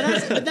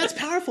 But that's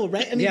powerful,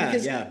 right? I mean,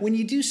 because when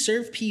you do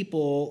serve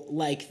people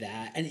like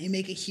that and you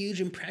make a huge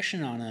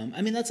impression on them,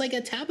 I mean, that's like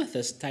a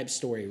Tabitha type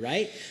story,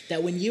 right?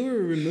 That when you were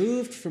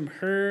removed from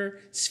her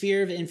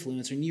sphere of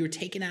influence, when you were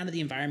taken out of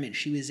the environment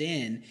she was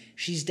in,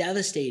 she's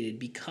devastated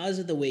because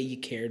of the way you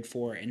cared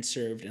for and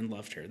served and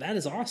loved her. That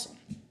is awesome.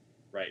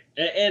 Right.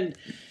 And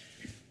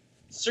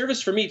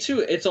service for me too,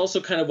 it's also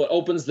kind of what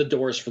opens the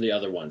doors for the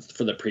other ones,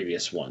 for the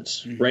previous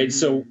ones, right?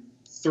 So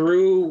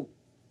through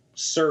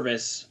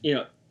service,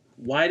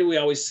 why do we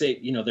always say,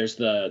 there's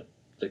the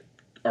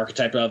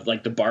archetype of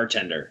like the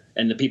bartender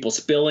and the people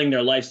spilling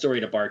their life story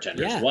to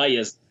bartenders? Yeah. Why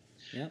is,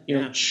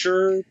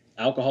 sure,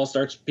 alcohol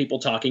starts people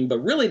talking, but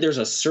really there's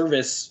a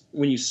service.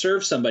 When you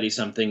serve somebody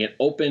something, it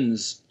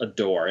opens a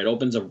door, it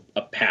opens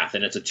a path,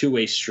 and it's a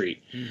two-way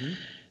street.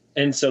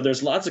 And so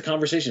there's lots of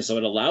conversations. So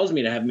it allows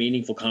me to have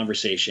meaningful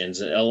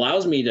conversations. It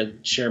allows me to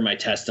share my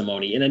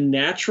testimony in a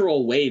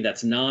natural way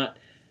that's not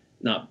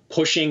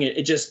pushing it.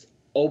 It just,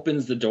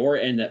 opens the door,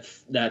 and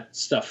that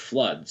stuff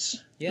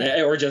floods.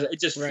 Yeah. Or it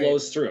just Right.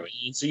 flows through.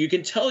 And so you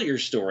can tell your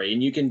story,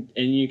 and you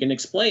can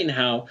explain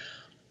how,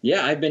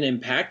 yeah, I've been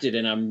impacted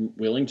and I'm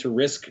willing to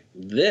risk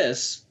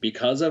this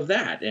because of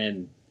that.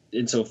 And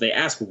so if they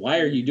ask, why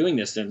are you doing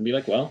this? Then be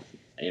like, well,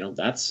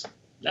 that's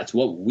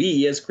what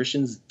we as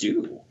Christians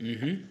do.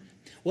 Mm-hmm.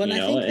 Well, and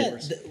I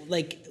think that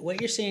like what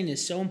you're saying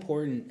is so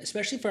important,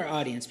 especially for our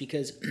audience,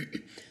 because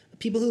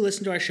people who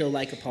listen to our show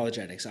like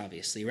apologetics,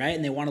 obviously, right?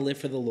 And they want to live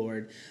for the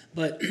Lord.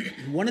 But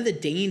one of the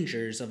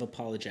dangers of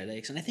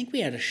apologetics, and I think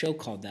we had a show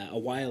called that a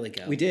while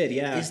ago. We did,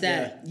 yeah. Is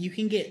that you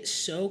can get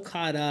so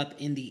caught up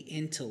in the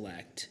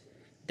intellect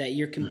that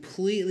you're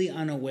completely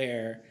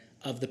unaware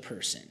of the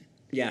person.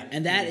 Yeah.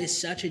 And that is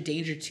such a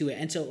danger to it.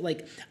 And so,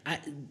 like,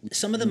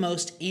 some of the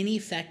most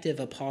ineffective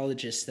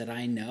apologists that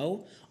I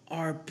know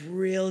are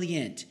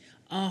brilliant,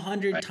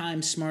 100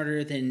 times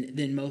smarter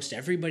than most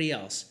everybody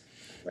else.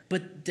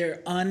 But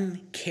they're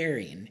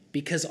uncaring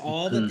because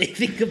all that they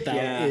think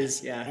about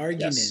is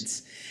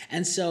arguments.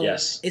 And so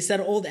it's that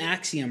old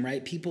axiom,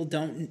 right? People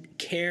don't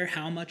care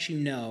how much you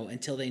know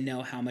until they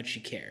know how much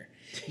you care.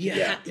 You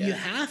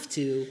have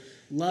to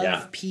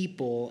love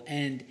people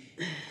and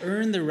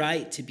earn the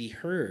right to be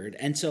heard.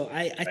 And so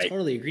I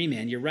totally agree,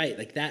 man. You're right.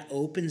 Like that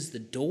opens the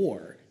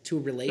door to a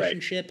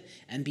relationship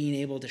and being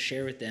able to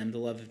share with them the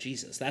love of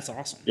Jesus. That's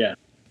awesome. Yeah.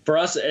 For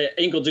us at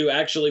Inkledo,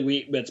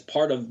 actually, it's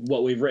part of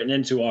what we've written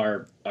into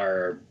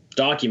our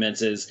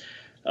documents is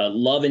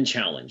love and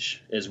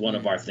challenge is one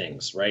of our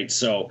things, right?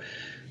 So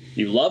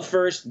you love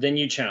first, then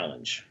you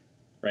challenge,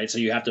 right? So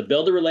you have to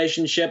build a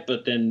relationship,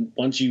 but then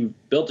once you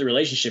built the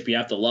relationship, you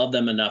have to love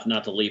them enough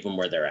not to leave them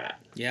where they're at.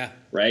 Yeah.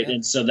 Right. Yeah.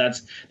 And so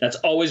that's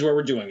always where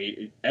we're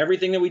doing.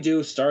 Everything that we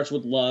do starts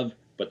with love,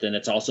 but then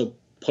it's also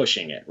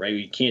pushing it, right?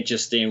 You can't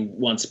just stay in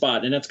one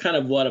spot. And that's kind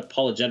of what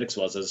apologetics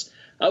was, is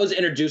I was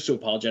introduced to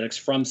apologetics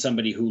from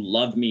somebody who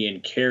loved me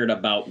and cared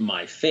about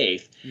my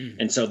faith.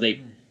 And so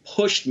they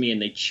pushed me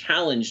and they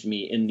challenged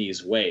me in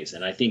these ways.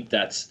 And I think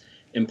that's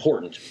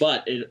important.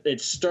 But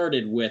it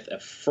started with a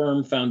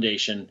firm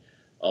foundation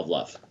of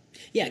love.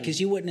 Yeah,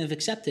 because you wouldn't have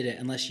accepted it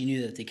unless you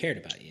knew that they cared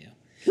about you.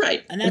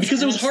 Right. And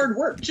because it was hard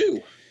work,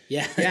 too.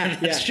 Yeah,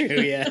 that's true.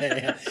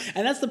 Yeah.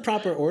 And that's the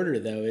proper order,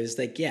 though, is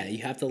like, you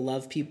have to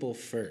love people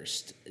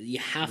first. You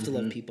have to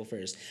love people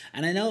first.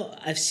 And I know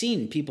I've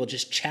seen people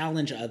just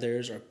challenge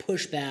others or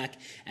push back,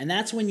 and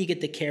that's when you get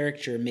the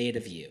character made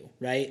of you,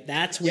 right?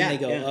 That's when they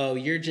go, oh,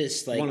 you're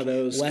just like one of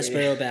those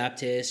Westboro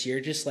Baptist.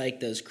 You're just like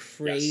those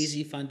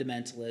crazy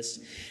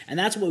fundamentalists. And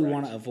that's what we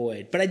want to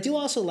avoid. But I do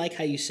also like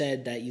how you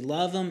said that you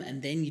love them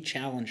and then you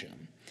challenge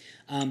them.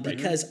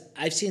 Because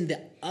I've seen the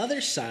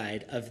other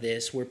side of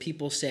this where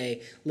people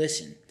say,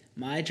 listen,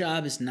 my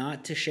job is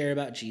not to share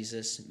about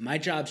Jesus. My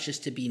job's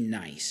just to be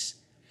nice.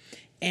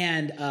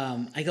 And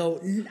I go,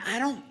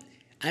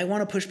 I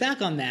want to push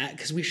back on that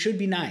because we should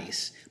be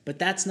nice. But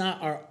that's not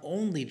our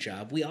only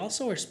job. We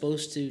also are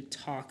supposed to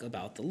talk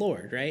about the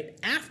Lord, right?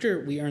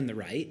 After we earn the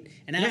right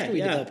and after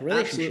we develop a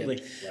relationship.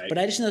 Absolutely. Right. But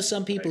I just know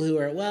some people who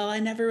are, well, I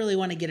never really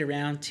want to get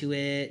around to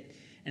it.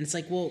 And it's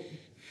like, well,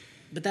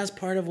 but that's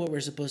part of what we're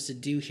supposed to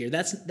do here.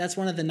 That's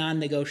one of the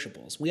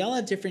non-negotiables. We all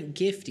have different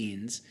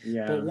giftings,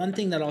 but one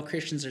thing that all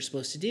Christians are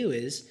supposed to do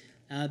is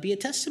be a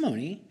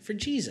testimony for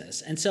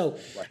Jesus. And so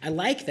I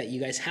like that you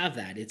guys have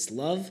that. It's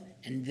love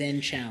and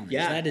then challenge.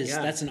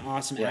 That's an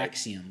awesome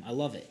axiom. I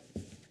love it.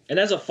 And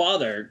as a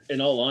father,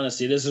 in all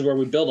honesty, this is where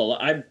we build a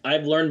lot.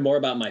 I've learned more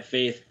about my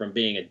faith from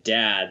being a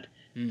dad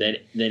than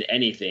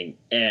anything.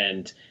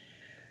 And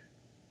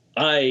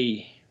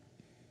I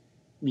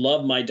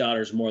love my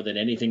daughters more than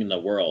anything in the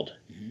world.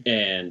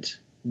 And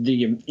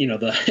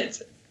at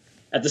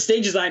the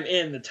stages I'm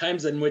in, the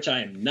times in which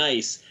I am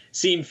nice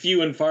seem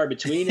few and far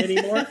between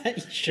anymore.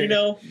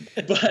 Sure.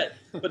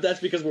 But that's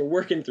because we're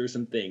working through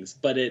some things.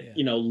 But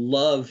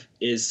love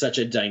is such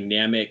a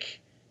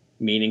dynamic,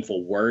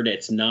 meaningful word.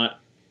 It's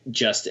not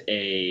just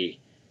a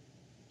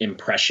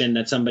impression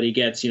that somebody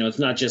gets. It's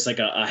not just like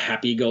a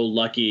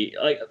happy-go-lucky.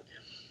 Like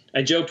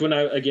I joked when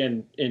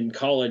in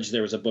college,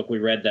 there was a book we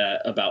read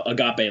about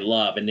agape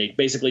love, and they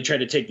basically tried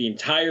to take the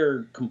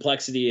entire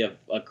complexity of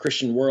a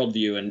Christian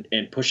worldview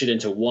and push it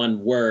into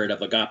one word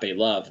of agape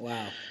love.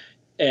 Wow.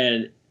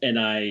 And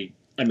I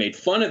made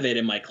fun of it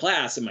in my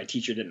class, and my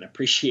teacher didn't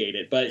appreciate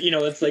it. But,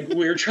 it's like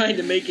we were trying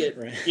to make it,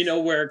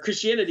 where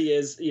Christianity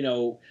is,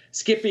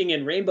 skipping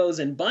and rainbows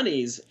and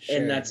bunnies. Sure.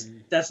 And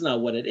that's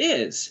not what it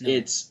is. No.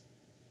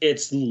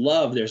 It's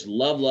love. There's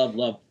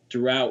love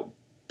throughout.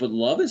 But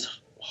love is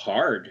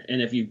hard.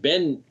 And if you've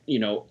been,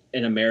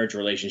 in a marriage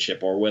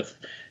relationship or with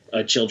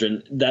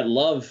children, that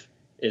love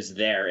is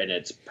there and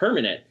it's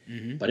permanent,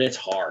 but it's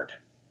hard.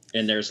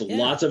 And there's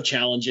lots of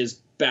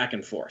challenges back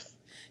and forth.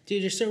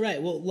 Dude, you're so right.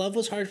 Well, love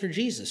was hard for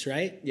Jesus,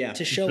 right? Yeah.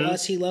 To show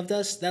us he loved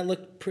us, that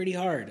looked pretty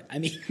hard. I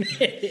mean,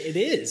 it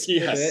is.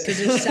 Yes.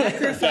 Because there's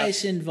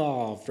sacrifice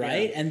involved,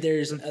 right? Yeah. And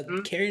there's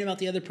caring about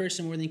the other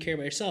person more than you care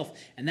about yourself.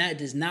 And that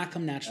does not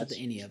come natural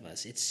to any of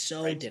us. It's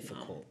so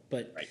difficult.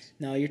 But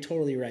no, you're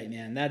totally right,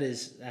 man.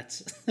 That's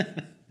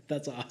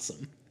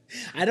awesome.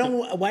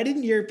 Why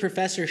didn't your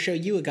professor show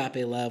you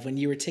agape love when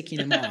you were ticking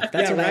him off?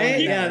 That's Yeah, what I right? want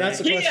to know. Yeah, that's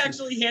the He question.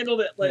 actually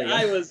handled it like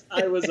I was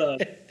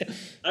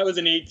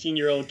an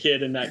 18-year-old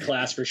kid in that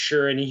class for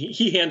sure, and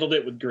he handled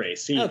it with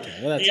grace. He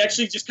that's he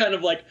actually just kind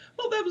of like,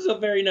 oh, that was a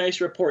very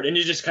nice report, and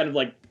he just kind of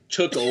like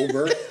took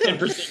over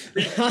and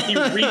he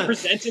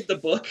represented the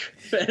book,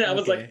 and I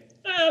was like,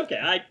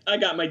 okay, I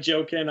got my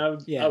joke in. I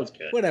was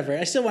good. Whatever.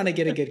 I still want to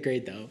get a good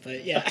grade though,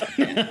 but yeah.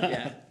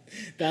 Yeah.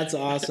 That's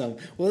awesome.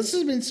 Well, this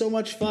has been so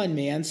much fun,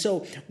 man.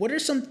 So what are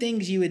some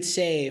things you would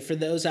say for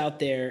those out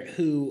there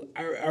who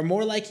are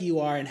more like you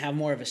are and have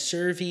more of a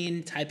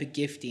serving type of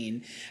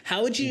gifting?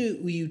 How would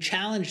you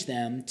challenge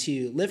them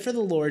to live for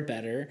the Lord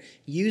better,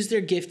 use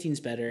their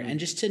giftings better, and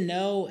just to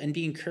know and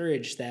be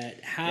encouraged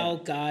that how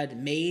God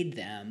made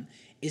them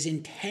is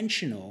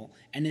intentional,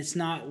 and it's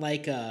not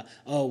like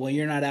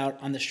you're not out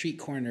on the street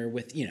corner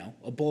with,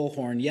 a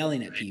bullhorn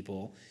yelling at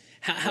people.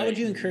 How would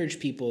you encourage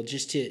people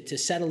just to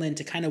settle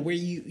into kind of where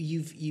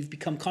you've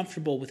become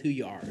comfortable with who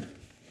you are?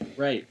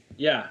 Right.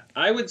 Yeah.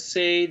 I would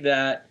say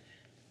that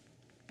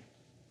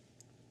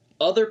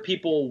other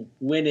people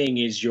winning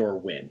is your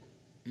win,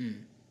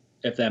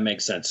 if that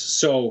makes sense.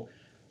 So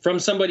from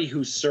somebody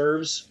who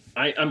serves,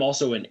 I'm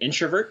also an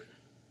introvert.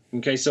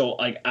 Okay. So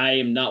I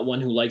am not one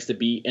who likes to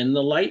be in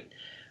the light.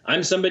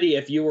 I'm somebody,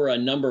 if you were a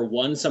number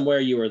one somewhere,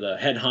 you were the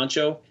head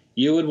honcho,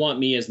 you would want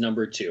me as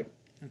number two.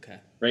 Okay.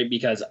 Right?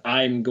 Because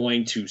I'm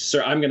going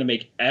to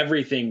make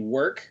everything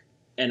work,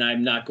 and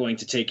I'm not going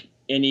to take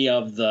any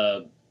of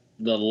the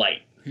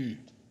light, the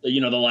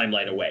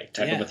limelight away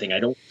type of a thing. I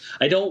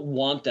don't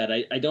want that.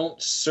 I don't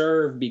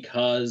serve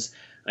because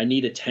I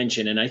need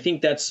attention. And I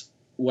think that's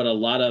what a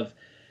lot of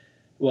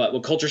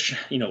what culture,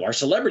 our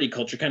celebrity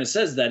culture kind of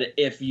says, that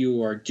if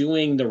you are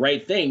doing the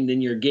right thing, then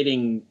you're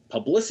getting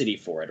publicity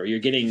for it, or you're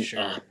getting,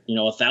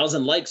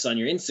 1,000 likes on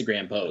your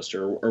Instagram post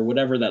or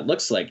whatever that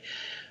looks like.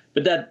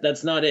 But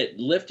that's not it.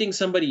 Lifting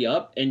somebody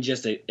up and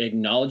just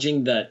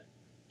acknowledging that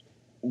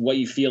what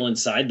you feel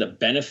inside, the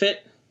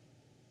benefit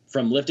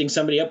from lifting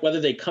somebody up, whether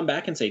they come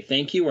back and say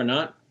thank you or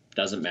not,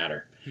 doesn't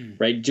matter,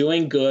 right?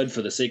 Doing good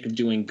for the sake of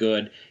doing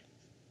good.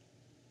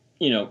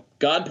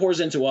 God pours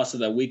into us so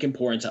that we can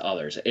pour into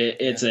others.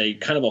 It's a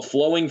kind of a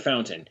flowing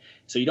fountain.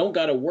 So you don't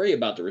got to worry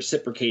about the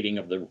reciprocating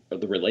of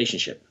the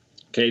relationship.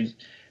 Okay.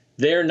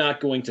 They're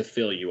not going to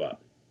fill you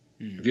up.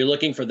 If you're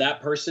looking for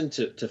that person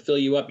to fill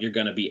you up, you're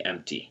going to be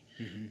empty.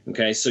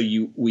 Okay. So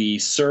we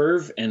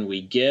serve and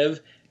we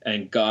give,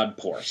 and God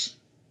pours,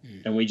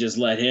 and we just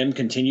let him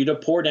continue to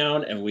pour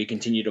down, and we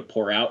continue to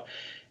pour out.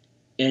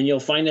 And you'll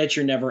find that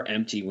you're never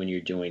empty when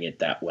you're doing it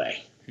that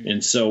way.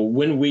 And so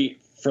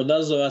for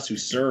those of us who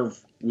serve,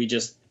 we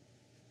just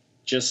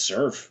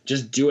serve,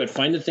 just do it.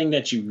 Find the thing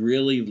that you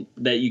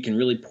can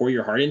really pour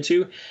your heart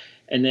into,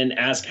 and then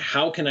ask,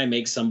 how can I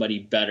make somebody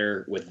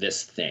better with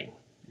this thing?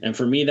 And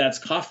for me, that's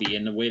coffee,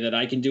 and the way that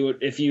I can do it.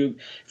 If we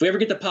ever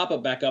get the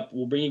pop-up back up,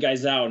 we'll bring you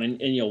guys out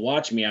and you'll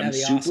watch me. I'm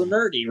super awesome.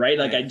 Nerdy, right?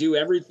 Like I do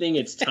everything.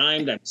 It's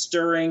timed. I'm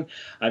stirring.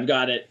 I've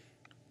got it.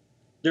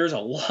 There's a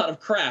lot of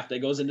craft that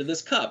goes into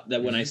this cup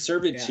that when I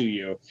serve it to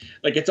you,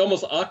 like it's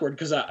almost awkward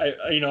because I'm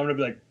going to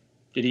be like,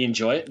 did he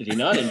enjoy it? Did he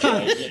not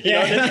enjoy it?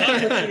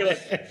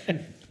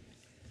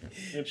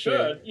 It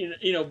should,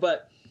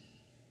 but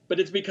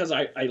it's because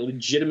I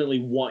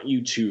legitimately want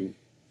you to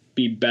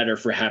be better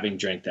for having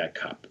drank that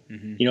cup,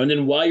 and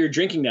then while you're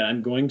drinking that,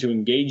 I'm going to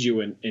engage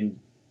you and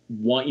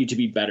want you to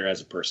be better as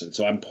a person.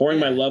 So I'm pouring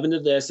my love into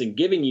this and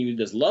giving you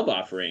this love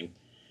offering,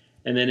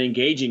 and then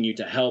engaging you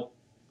to help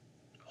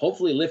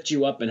hopefully lift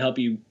you up and help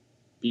you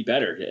be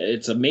better.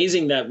 It's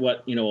amazing that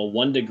what, a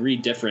 1 degree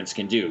difference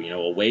can do,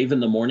 a wave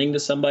in the morning to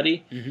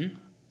somebody,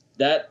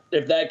 that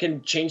if that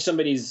can change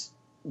somebody's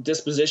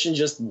disposition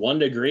just 1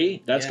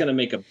 degree, that's going to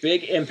make a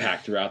big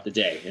impact throughout the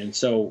day. And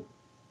so,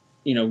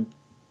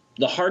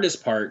 the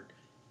hardest part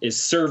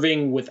is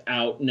serving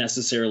without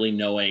necessarily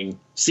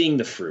seeing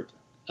the fruit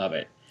of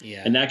it.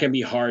 Yeah. And that can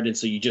be hard. And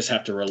so you just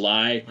have to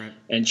rely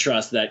and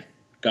trust that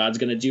God's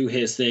going to do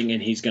his thing,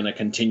 and he's going to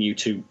continue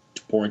to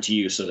pour into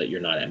you so that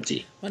you're not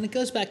empty. Well, and it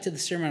goes back to the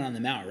Sermon on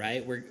the Mount,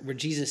 right? Where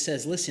Jesus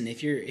says, listen,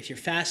 if you're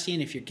fasting,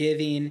 if you're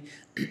giving,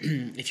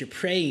 if you're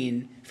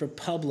praying for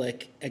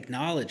public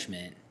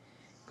acknowledgement,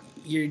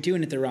 you're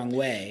doing it the wrong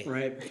way.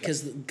 Right.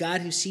 Because God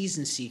who sees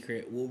in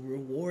secret will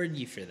reward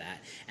you for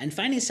that. And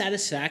finding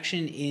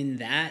satisfaction in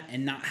that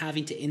and not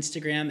having to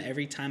Instagram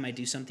every time I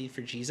do something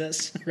for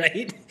Jesus,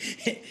 right?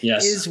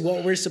 Yes. Is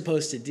what we're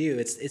supposed to do.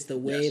 It's the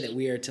way that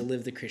we are to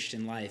live the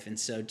Christian life. And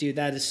so, dude,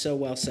 that is so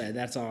well said.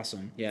 That's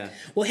awesome. Yeah.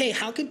 Well, hey,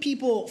 how can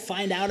people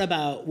find out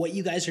about what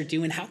you guys are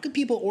doing? How can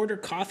people order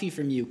coffee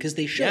from you? Because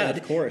they should. Yeah,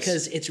 of course.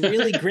 Because it's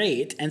really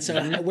great. And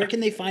so where can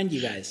they find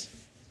you guys?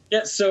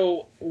 Yeah,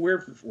 so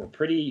we're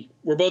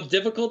both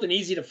difficult and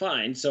easy to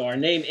find. So our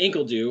name,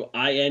 Inkledew,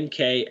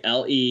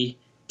 Inkledeux,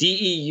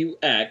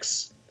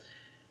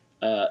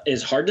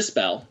 is hard to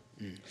spell,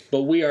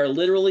 but we are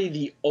literally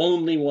the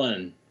only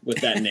one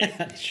with that name.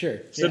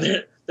 Sure. So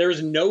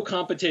there's no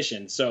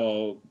competition.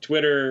 So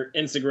Twitter,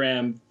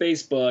 Instagram,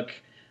 Facebook,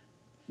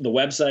 the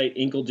website,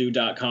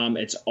 inkledo.com.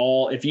 It's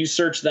all, if you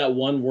search that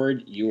one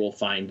word, you will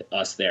find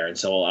us there. And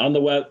so on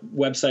the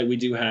website, we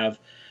do have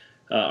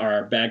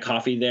our bag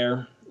coffee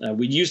there.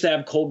 We used to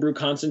have cold brew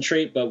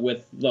concentrate, but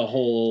with the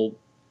whole,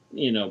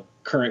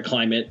 current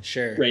climate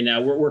right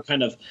now, we're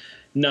kind of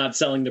not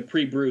selling the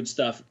pre-brewed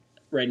stuff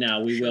right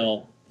now. We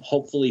will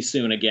hopefully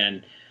soon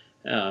again.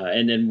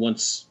 And then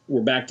once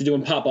we're back to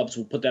doing pop-ups,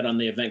 we'll put that on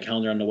the event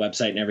calendar on the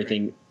website and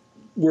everything.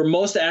 We're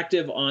most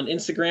active on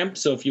Instagram.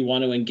 So if you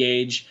want to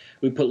engage,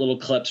 we put little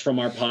clips from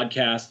our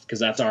podcast because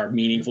that's our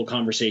meaningful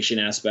conversation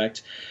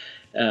aspect.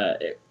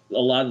 A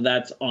lot of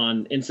that's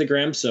on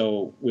Instagram.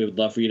 So we would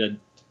love for you to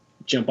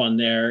jump on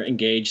there,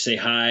 engage, say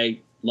hi,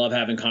 love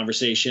having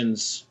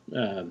conversations.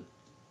 We'll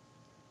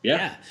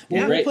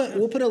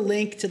put a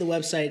link to the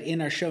website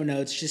in our show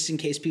notes just in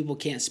case people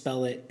can't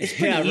spell it. It's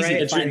pretty easy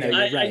to find though.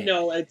 I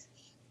know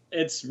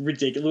it's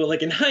ridiculous.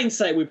 Like in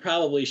hindsight, we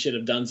probably should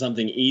have done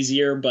something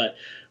easier, but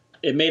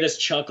it made us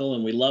chuckle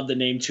and we love the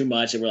name too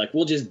much. And we're like,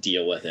 we'll just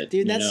deal with it.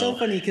 Dude, that's so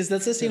funny because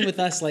that's the same with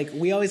us. Like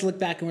we always look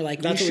back and we're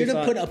like, we should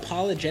have put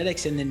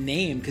apologetics in the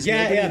name because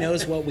nobody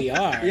knows what we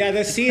are. Yeah,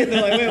 they see it and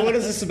they're like, wait, what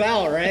is this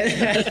about,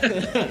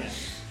 right?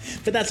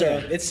 But that's all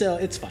right. It's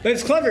fine. But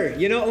it's clever.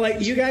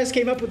 You guys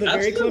came up with a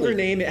very clever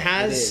name. It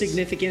has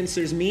significance.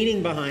 There's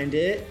meaning behind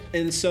it.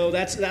 And so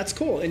that's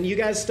cool. And you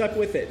guys stuck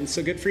with it. And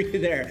so good for you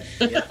there.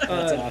 That's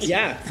awesome.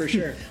 Yeah, for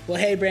sure. Well,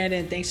 hey,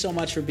 Brandon, thanks so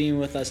much for being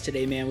with us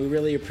today, man. We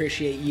really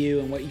appreciate you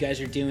and what you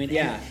guys are doing.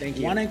 Yeah, thank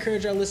you. I want to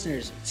encourage our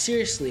listeners.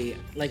 Seriously,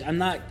 I'm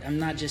not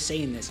just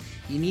saying this.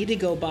 You need to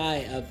go buy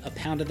a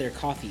pound of their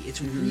coffee.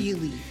 It's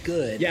really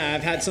good. Yeah,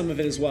 I've had some of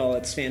it as well.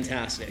 It's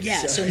fantastic.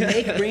 Yeah, so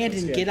make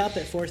Brandon get up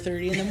at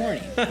 4:30 in the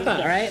morning.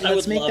 All right,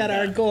 let's make that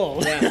our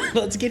goal. Yeah.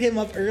 Let's get him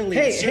up early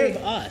and serve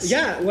us.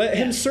 Yeah, let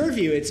him serve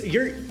you.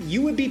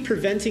 You would be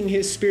preventing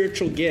his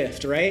spiritual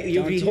gift, right?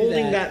 You'd be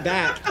holding that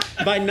back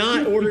by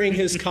not ordering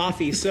his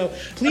coffee. So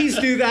please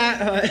do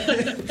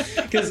that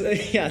because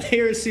they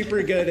are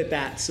super good at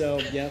that. So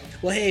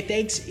Well, hey,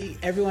 thanks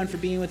everyone for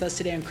being with us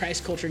today on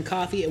Christ Culture and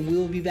Coffee, and we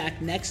will be back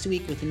next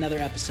week with another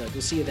episode.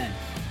 We'll see you then.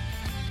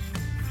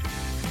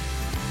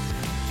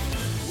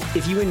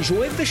 If you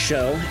enjoyed the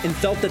show and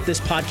felt that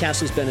this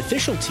podcast was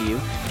beneficial to you,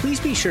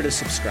 please be sure to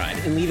subscribe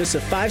and leave us a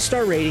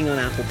 5-star rating on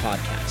Apple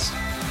Podcasts.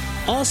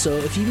 Also,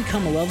 if you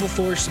become a Level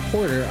 4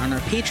 supporter on our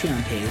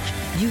Patreon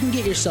page, you can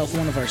get yourself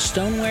one of our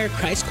stoneware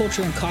Christ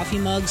Culture and Coffee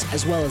mugs,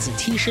 as well as a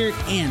t-shirt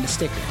and a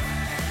sticker.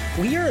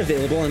 We are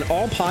available on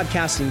all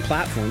podcasting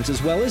platforms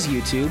as well as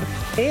YouTube,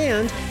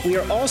 and we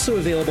are also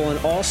available on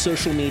all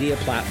social media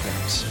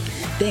platforms.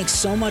 Thanks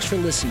so much for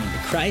listening to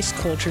Christ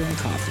Culture and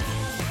Coffee.